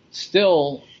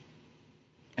still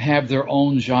have their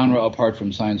own genre apart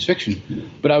from science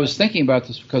fiction. But I was thinking about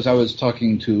this because I was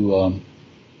talking to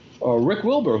Rick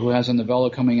Wilbur, who has a novella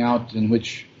coming out in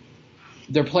which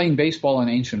they're playing baseball in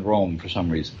ancient Rome for some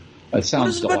reason. It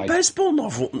sounds delightful. What is about baseball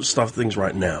novel stuff things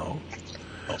right now?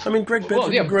 I mean, Greg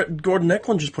Bedford and Gordon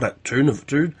Eklund just put out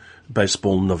two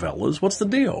baseball novellas. What's the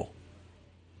deal?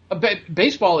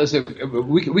 Baseball is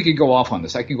we could go off on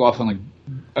this. I can go off on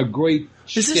a great.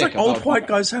 Is this like old white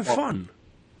guys have fun?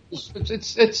 It's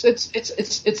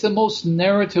the most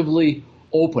narratively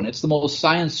open. It's the most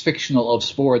science fictional of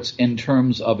sports in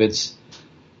terms of its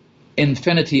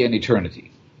infinity and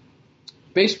eternity.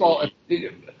 Baseball.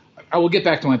 I will get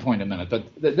back to my point in a minute, but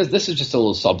this is just a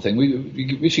little sub thing.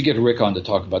 We should get Rick on to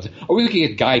talk about this, or we could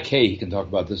get Guy Kay. He can talk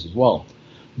about this as well.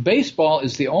 Baseball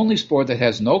is the only sport that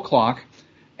has no clock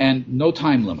and no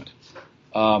time limit,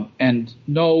 and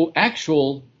no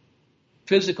actual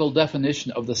physical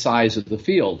definition of the size of the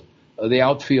field. The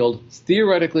outfield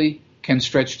theoretically can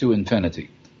stretch to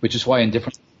infinity, which is why in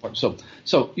different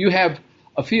so you have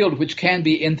a field which can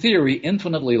be in theory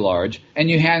infinitely large, and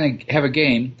you have a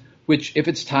game which, if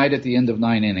it's tied at the end of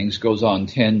 9 innings, goes on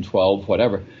 10, 12,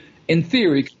 whatever. In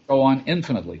theory, can go on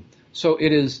infinitely. So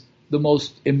it is the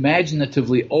most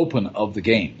imaginatively open of the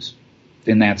games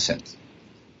in that sense.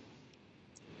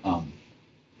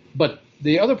 But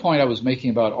the other point I was making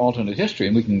about alternate history,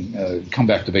 and we can come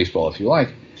back to baseball if you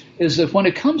like, is that when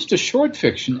it comes to short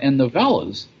fiction and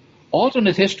novellas,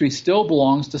 alternate history still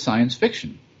belongs to science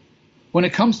fiction. When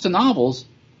it comes to novels,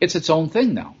 it's its own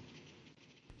thing now.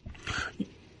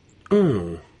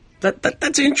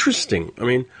 That's interesting. I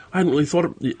mean, I hadn't really thought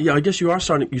of... Yeah, I guess you are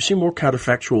starting... You see more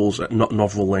counterfactuals at not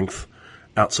novel length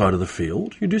outside of the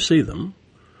field. You do see them,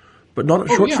 but not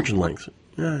at short fiction length.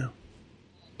 Yeah.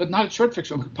 But not at short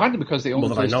fiction, partly because they only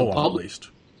well, that I know of, at least.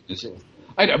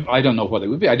 I don't know what they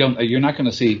would be. You're not going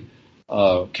to see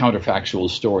counterfactual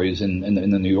stories in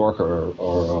the New Yorker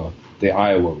or the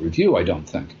Iowa Review, I don't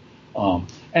think.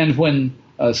 And when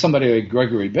somebody like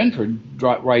Gregory Benford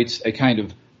writes a kind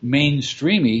of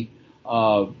mainstreamy,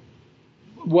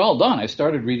 well done. I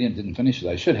started reading it, didn't finish it.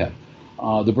 I should have.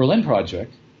 The Berlin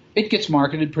Project. It gets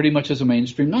marketed pretty much as a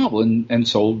mainstream novel and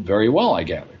sold very well, I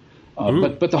gather.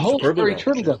 But the whole story,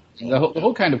 the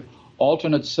whole kind of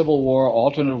alternate Civil War,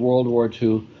 alternate World War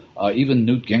II, even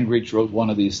Newt Gingrich wrote one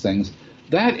of these things.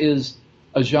 That is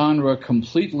a genre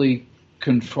completely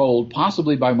controlled,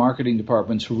 possibly by marketing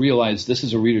departments who realize this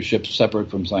is a readership separate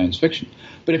from science fiction.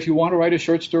 But if you want to write a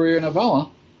short story or novella,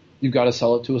 you've got to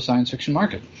sell it to a science fiction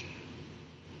market.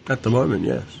 At the moment,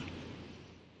 yes.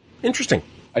 Interesting.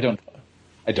 I don't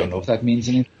know if that means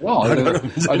anything at all. I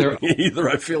don't know either.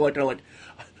 I feel like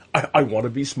I want to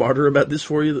be smarter about this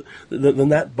for you than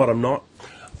that, but I'm not.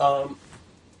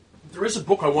 There is a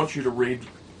book I want you to read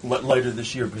later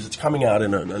this year because it's coming out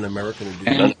in an American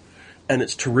edition, and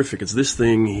it's terrific. It's this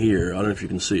thing here. I don't know if you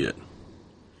can see it.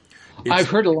 I've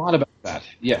heard a lot about that.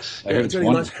 Yes, I heard it's a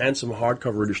nice, handsome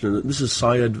hardcover edition. This is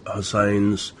Syed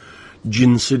Hussein's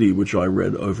Jinn City, which I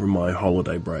read over my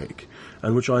holiday break,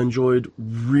 and which I enjoyed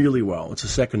really well. It's a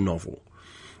second novel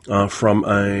from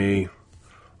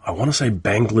I want to say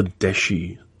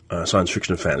Bangladeshi science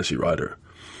fiction and fantasy writer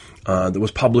that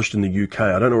was published in the UK.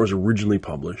 I don't know where it was originally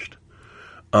published.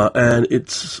 And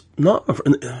it's not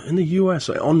in the US,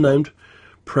 unnamed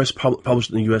press published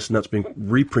in the US, and that's been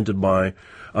reprinted by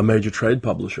a major trade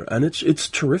publisher. And it's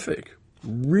terrific.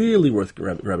 Really worth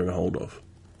grabbing a hold of.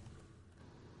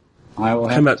 I will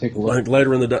have to take a look. I think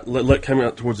later in the came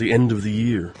out towards the end of the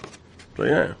year. So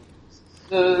yeah.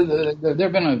 There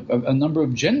have been a number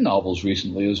of Jinn novels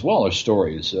recently as well, or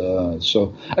stories.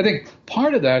 So I think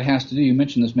part of that has to do, you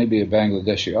mentioned this may be a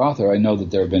Bangladeshi author. I know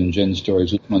that there have been Jinn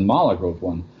stories. Usman Malik wrote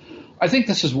one. I think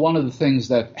this is one of the things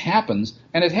that happens,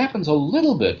 and it happens a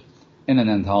little bit in an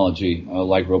anthology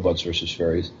like Robots vs.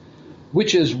 Fairies,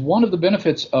 which is one of the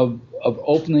benefits of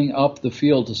opening up the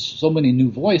field to so many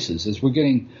new voices, is we're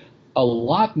getting a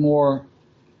lot more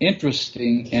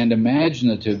interesting and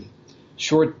imaginative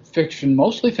short fiction,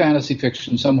 mostly fantasy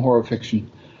fiction, some horror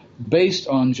fiction, based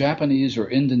on Japanese or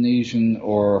Indonesian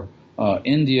or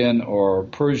Indian or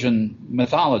Persian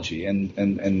mythology and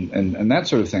that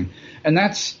sort of thing. And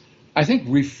that's, I think,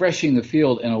 refreshing the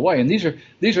field in a way. And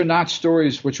these are not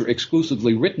stories which are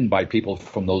exclusively written by people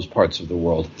from those parts of the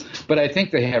world, but I think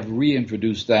they have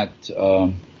reintroduced that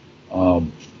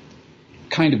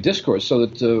kind of discourse so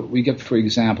that we get, for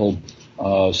example,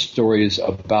 stories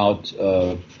about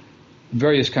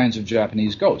various kinds of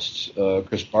Japanese ghosts.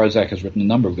 Chris Barzak has written a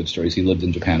number of good stories. He lived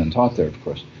in Japan and taught there, of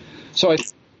course. So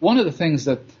one of the things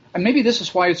that, and maybe this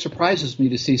is why it surprises me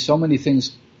to see so many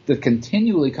things that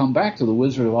continually come back to The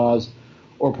Wizard of Oz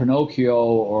or Pinocchio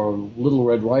or Little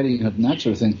Red Riding Hood and that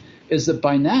sort of thing, is that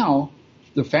by now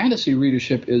the fantasy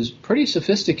readership is pretty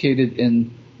sophisticated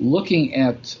in looking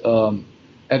at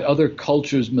other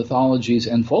cultures, mythologies,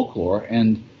 and folklore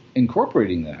and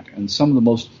incorporating that. And some of the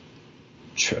most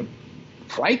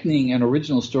frightening and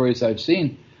original stories I've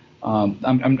seen.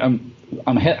 I'm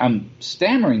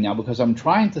stammering now because I'm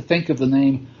trying to think of the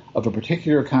name of a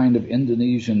particular kind of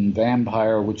Indonesian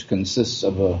vampire which consists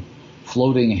of a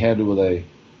floating head with a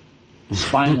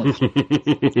spineless.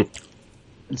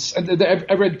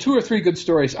 I've read 2 or 3 good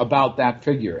stories about that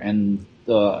figure, and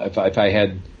if I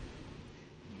had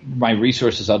my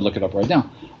resources, I'd look it up right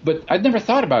now. But I'd never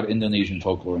thought about Indonesian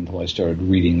folklore until I started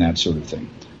reading that sort of thing.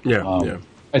 Yeah.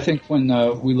 I think when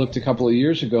we looked a couple of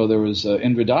years ago, there was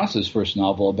Indra Das's first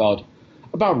novel about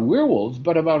werewolves,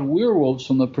 but about werewolves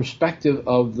from the perspective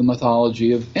of the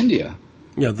mythology of India.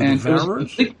 Yeah, the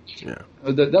Devourers?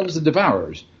 That was the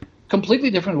Devourers. Completely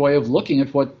different way of looking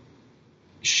at what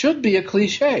should be a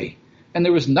cliche. And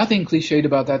there was nothing cliched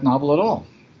about that novel at all.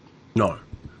 No.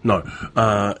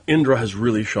 Indra has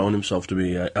really shown himself to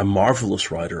be a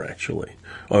marvelous writer, actually,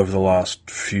 over the last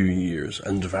few years,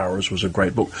 and Devourers was a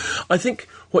great book. I think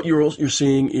what you're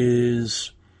seeing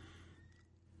is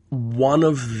one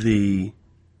of the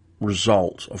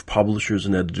results of publishers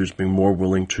and editors being more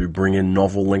willing to bring in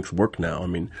novel-length work now. I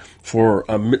mean, for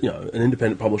an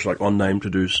independent publisher like Unnamed to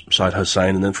do Syed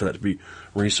Hussein, and then for that to be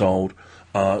resold,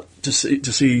 to see,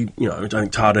 I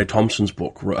think Tade Thompson's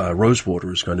book,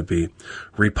 Rosewater, is going to be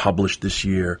republished this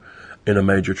year. in a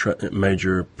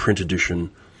major print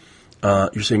edition,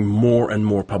 you're seeing more and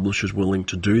more publishers willing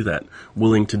to do that,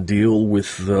 willing to deal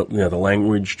with the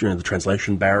language, the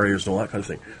translation barriers, and all that kind of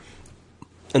thing.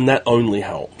 And that only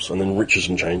helps and enriches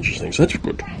and changes things. So that's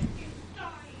good.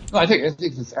 No, I think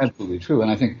that's absolutely true.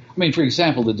 And I mean, for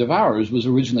example, The Devourers was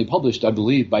originally published, I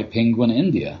believe, by Penguin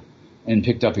India and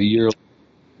picked up a year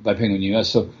by Penguin US.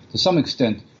 So to some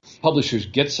extent, publishers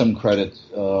get some credit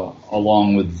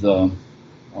along with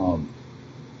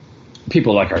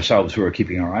people like ourselves who are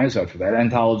keeping our eyes out for that.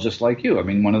 Anthologists like you. I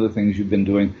mean, one of the things you've been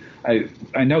doing,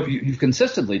 I know you've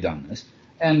consistently done this.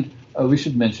 And we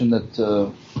should mention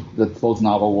that both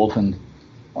Novel Wolf and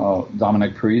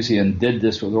Dominic Parisian did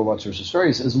this with Robots vs.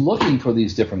 Fairies, is looking for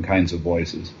these different kinds of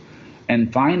voices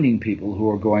and finding people who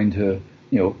are going to,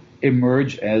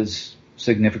 emerge as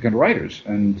significant writers.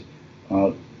 And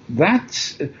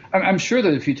I'm sure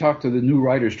that if you talk to the new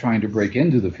writers trying to break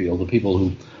into the field, the people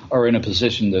who are in a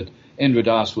position that Indra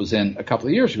Das was in a couple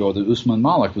of years ago, that Usman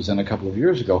Malik was in a couple of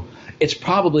years ago, it's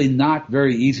probably not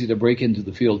very easy to break into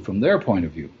the field from their point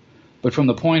of view. But from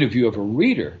the point of view of a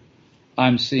reader,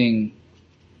 I'm seeing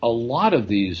a lot of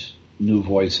these new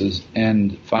voices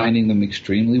and finding them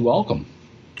extremely welcome.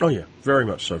 Oh, yeah, very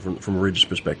much so from a reader's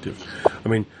perspective. I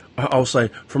mean, I'll say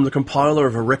from the compiler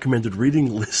of a recommended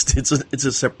reading list, it's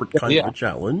a separate kind of a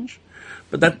challenge.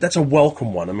 But that's a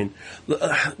welcome one. I mean,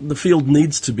 the field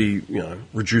needs to be,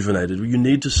 rejuvenated. You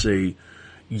need to see,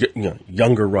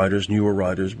 younger writers, newer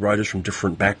writers from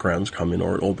different backgrounds come in,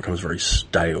 or it all becomes very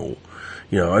stale.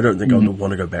 I don't think I would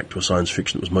want to go back to a science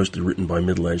fiction that was mostly written by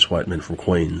middle-aged white men from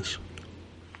Queens.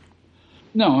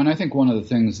 No, and I think one of the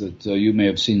things that you may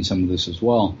have seen some of this as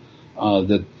well,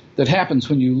 that happens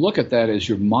when you look at that as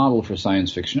your model for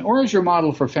science fiction or as your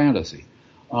model for fantasy,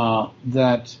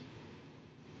 that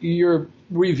you're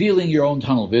revealing your own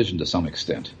tunnel vision to some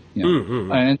extent.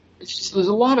 And there's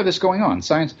a lot of this going on.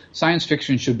 Science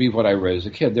fiction should be what I read as a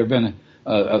kid. There have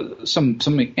been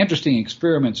some interesting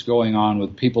experiments going on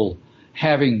with people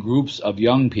having groups of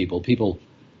young people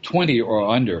 20 or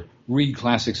under, read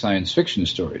classic science fiction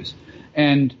stories.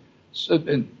 And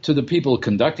to the people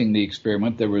conducting the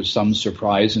experiment, there was some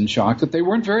surprise and shock that they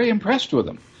weren't very impressed with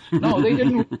them. No, they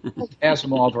didn't like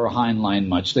Asimov or Heinlein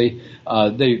much. They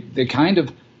kind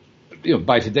of,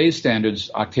 by today's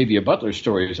standards, Octavia Butler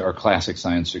stories are classic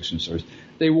science fiction stories.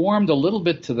 They warmed a little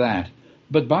bit to that,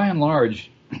 but by and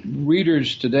large,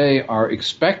 readers today are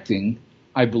expecting,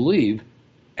 I believe,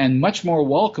 and much more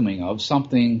welcoming of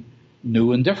something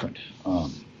new and different.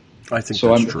 I think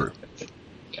that's true.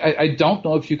 I don't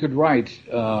know if you could write.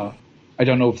 I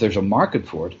don't know if there's a market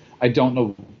for it. I don't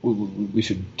know. We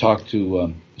should talk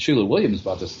to Sheila Williams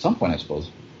about this at some point, I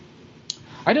suppose.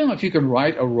 I don't know if you can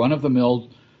write a run-of-the-mill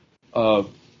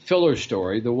filler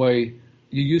story the way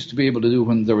you used to be able to do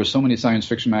when there were so many science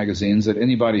fiction magazines that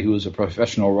anybody who was a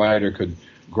professional writer could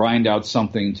grind out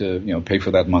something to pay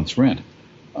for that month's rent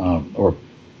or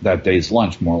that day's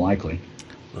lunch, more likely.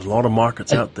 There's a lot of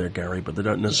markets out there, Gary, but they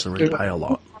don't necessarily pay a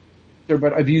lot.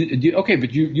 But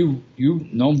you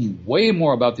know way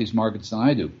more about these markets than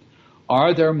I do.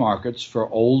 Are there markets for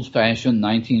old-fashioned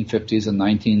 1950s and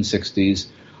 1960s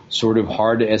sort of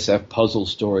hard SF puzzle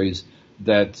stories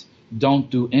that don't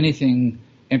do anything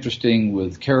interesting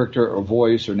with character or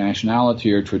voice or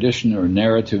nationality or tradition or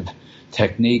narrative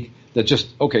technique, that just,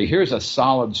 here's a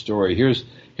solid story. Here's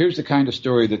the kind of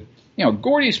story that,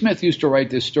 Gordy Smith used to write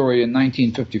this story in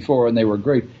 1954 and they were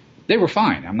great. They were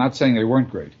fine. I'm not saying they weren't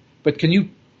great. But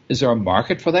is there a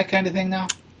market for that kind of thing now?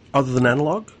 Other than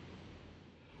analog?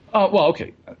 Well,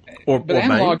 okay. But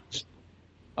analog,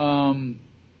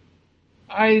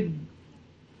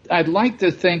 I'd like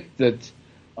to think that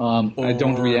I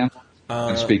don't read analog.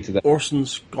 I speak to that. Orson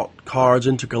Scott Card's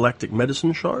Intergalactic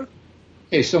Medicine Show?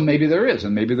 Okay, so maybe there is,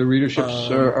 and maybe the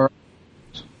readerships are...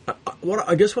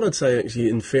 I guess what I'd say, actually,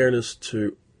 in fairness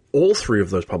to all three of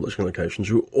those publishing locations,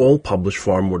 who all publish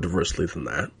far more diversely than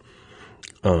that,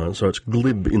 so it's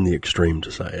glib in the extreme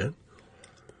to say it.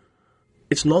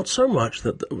 It's not so much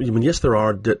that, yes, there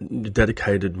are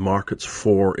dedicated markets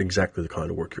for exactly the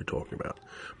kind of work you're talking about,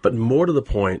 but more to the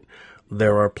point,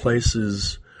 there are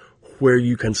places where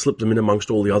you can slip them in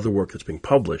amongst all the other work that's being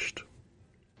published.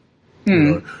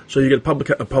 So you get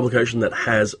a publication that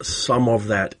has some of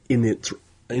that in its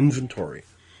inventory,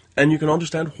 and you can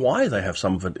understand why they have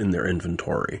some of it in their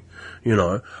inventory.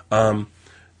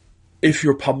 If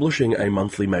you're publishing a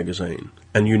monthly magazine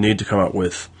and you need to come up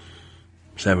with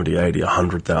 70, 80,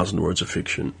 100,000 words of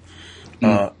fiction,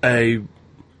 a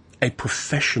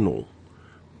professional,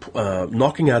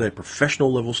 knocking out a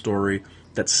professional level story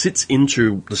that sits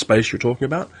into the space you're talking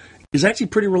about is actually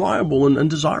pretty reliable and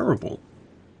desirable.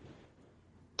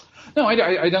 No,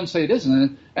 I don't say it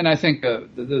isn't. And I think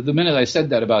the minute I said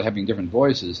that about having different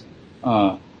voices,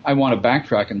 I want to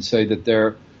backtrack and say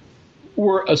that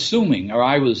we're assuming, or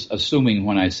I was assuming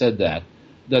when I said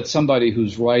that somebody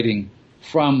who's writing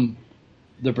from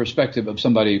the perspective of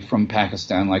somebody from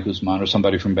Pakistan like Usman, or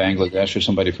somebody from Bangladesh, or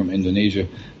somebody from Indonesia,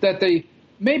 that they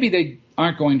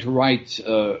aren't going to write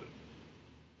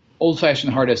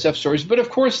old-fashioned hard SF stories, but of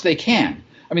course they can.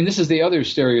 I mean, this is the other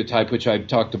stereotype which I've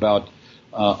talked about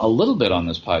a little bit on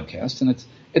this podcast, and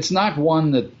it's not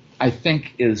one that I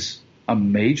think is a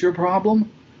major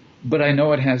problem, but I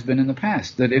know it has been in the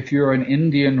past, that if you're an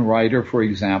Indian writer, for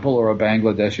example, or a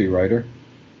Bangladeshi writer,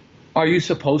 are you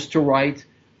supposed to write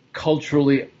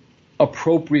culturally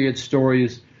appropriate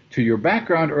stories to your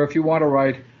background, or if you want to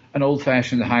write an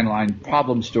old-fashioned Heinlein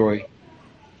problem story,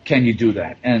 can you do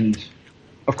that? And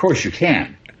of course you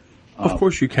can. Of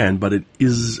course you can, but it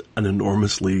is an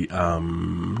enormously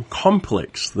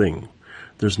complex thing.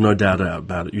 There's no doubt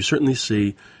about it. You certainly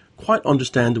see, quite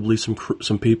understandably,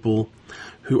 some people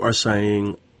who are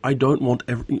saying, I don't want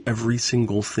every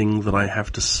single thing that I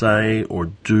have to say or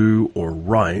do or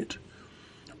write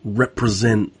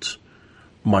represent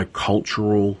my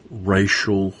cultural,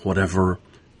 racial, whatever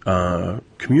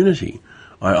community.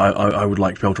 I would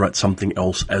like to be able to write something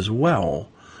else as well.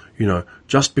 You know,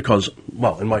 just because,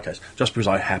 well, in my case, just because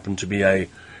I happen to be a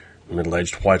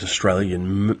middle-aged white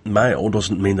Australian male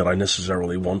doesn't mean that I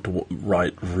necessarily want to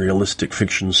write realistic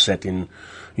fiction set in,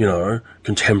 you know,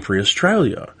 contemporary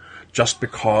Australia. Just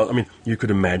because, I mean, you could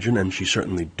imagine, and she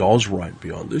certainly does write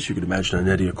beyond this, you could imagine a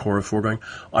Nnedi Okorafor going,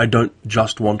 I don't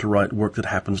just want to write work that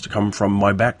happens to come from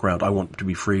my background. I want to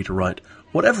be free to write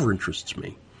whatever interests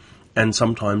me. And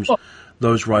sometimes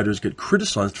those writers get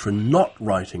criticized for not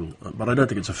writing, but I don't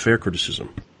think it's a fair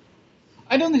criticism.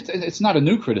 I don't think it's not a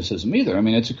new criticism either. I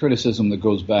mean, it's a criticism that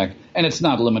goes back, and it's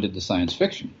not limited to science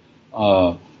fiction.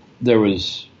 There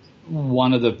was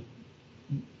one of the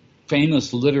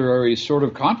famous literary sort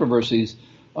of controversies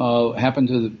happened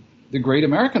to the great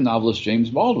American novelist James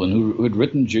Baldwin, who had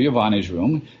written Giovanni's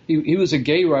Room. He was a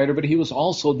gay writer, but he was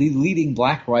also the leading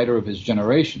black writer of his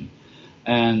generation.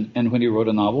 And when he wrote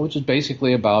a novel, which is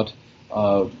basically about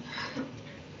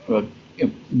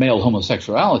male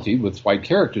homosexuality with white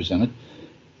characters in it,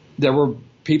 there were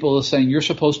people saying, you're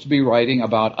supposed to be writing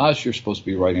about us, you're supposed to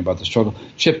be writing about the struggle.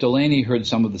 Chip Delaney heard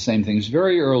some of the same things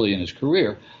very early in his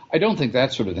career. I don't think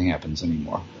that sort of thing happens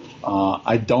anymore.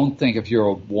 I don't think if you're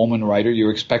a woman writer,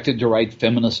 you're expected to write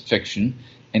feminist fiction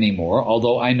anymore,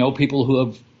 although I know people who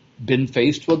have been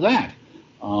faced with that.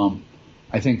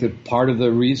 I think that part of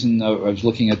the reason I was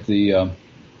looking at a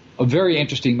very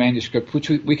interesting manuscript, which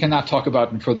we cannot talk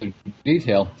about in further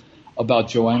detail, about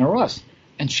Joanna Russ.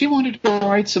 And she wanted to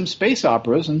write some space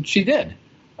operas, and she did.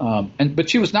 But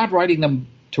she was not writing them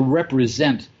to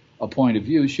represent a point of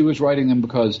view. She was writing them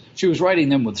because she was writing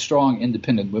them with strong,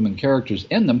 independent women characters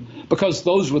in them, because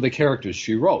those were the characters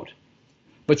she wrote.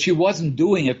 But she wasn't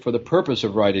doing it for the purpose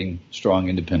of writing strong,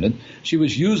 independent. She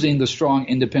was using the strong,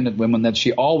 independent women that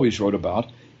she always wrote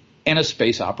about in a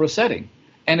space opera setting.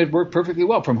 And it worked perfectly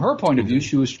well. From her point of view,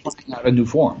 she was trying out a new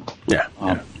form. Yeah.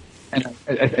 And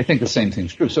I think the same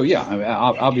thing's true. So, yeah, I mean,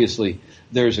 obviously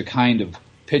there's a kind of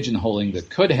pigeonholing that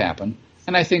could happen,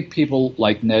 and I think people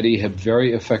like Nnedi have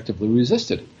very effectively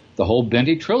resisted it. The whole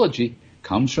Benty trilogy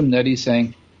comes from Nnedi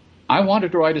saying, I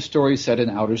wanted to write a story set in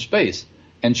outer space.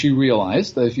 And she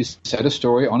realized that if you set a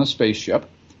story on a spaceship,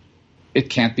 it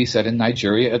can't be set in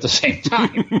Nigeria at the same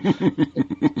time.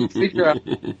 Figure out,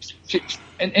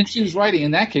 and she was writing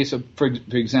in that case, for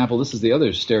example, this is the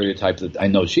other stereotype that I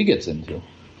know she gets into.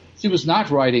 She was not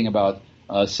writing about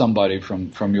somebody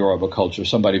from Yoruba culture,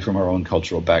 somebody from her own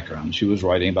cultural background. She was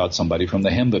writing about somebody from the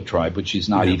Hemba tribe, which she's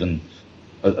not even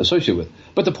associated with.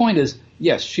 But the point is,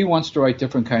 yes, she wants to write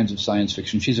different kinds of science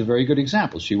fiction. She's a very good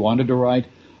example. She wanted to write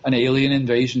an alien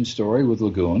invasion story with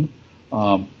Lagoon.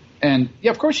 And, yeah,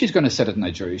 of course she's going to set it in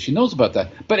Nigeria. She knows about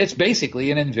that. But it's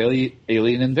basically an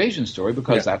alien invasion story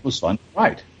because that was fun to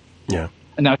write. Yeah.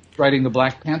 And now she's writing the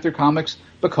Black Panther comics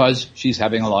because she's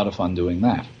having a lot of fun doing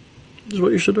that. This is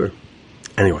what you should do.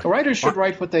 Anyway. Writers should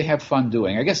write what they have fun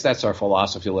doing. I guess that's our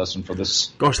philosophy lesson for this.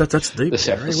 Gosh, that's deep. This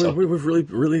episode. We've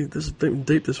really, this is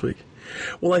deep this week.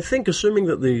 Well, I think, assuming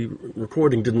that the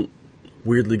recording didn't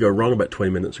weirdly go wrong about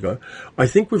 20 minutes ago, I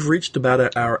think we've reached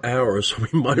about our hour, so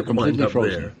we might wind up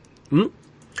frozen. there.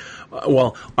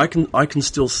 Well, I can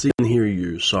still see and hear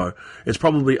you, so it's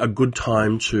probably a good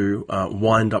time to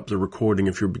wind up the recording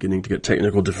if you're beginning to get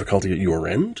technical difficulty at your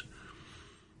end.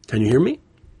 Can you hear me?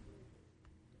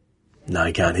 No,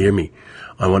 he can't hear me.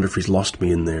 I wonder if he's lost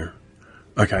me in there.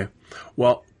 Okay.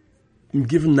 Well,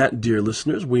 given that, dear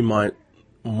listeners, we might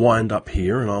wind up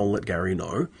here, and I'll let Gary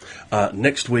know.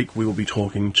 Next week we will be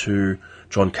talking to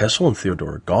John Kessel and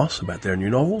Theodora Goss about their new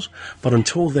novels. But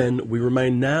until then, we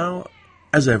remain now,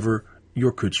 as ever,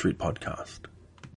 your Coode Street podcast.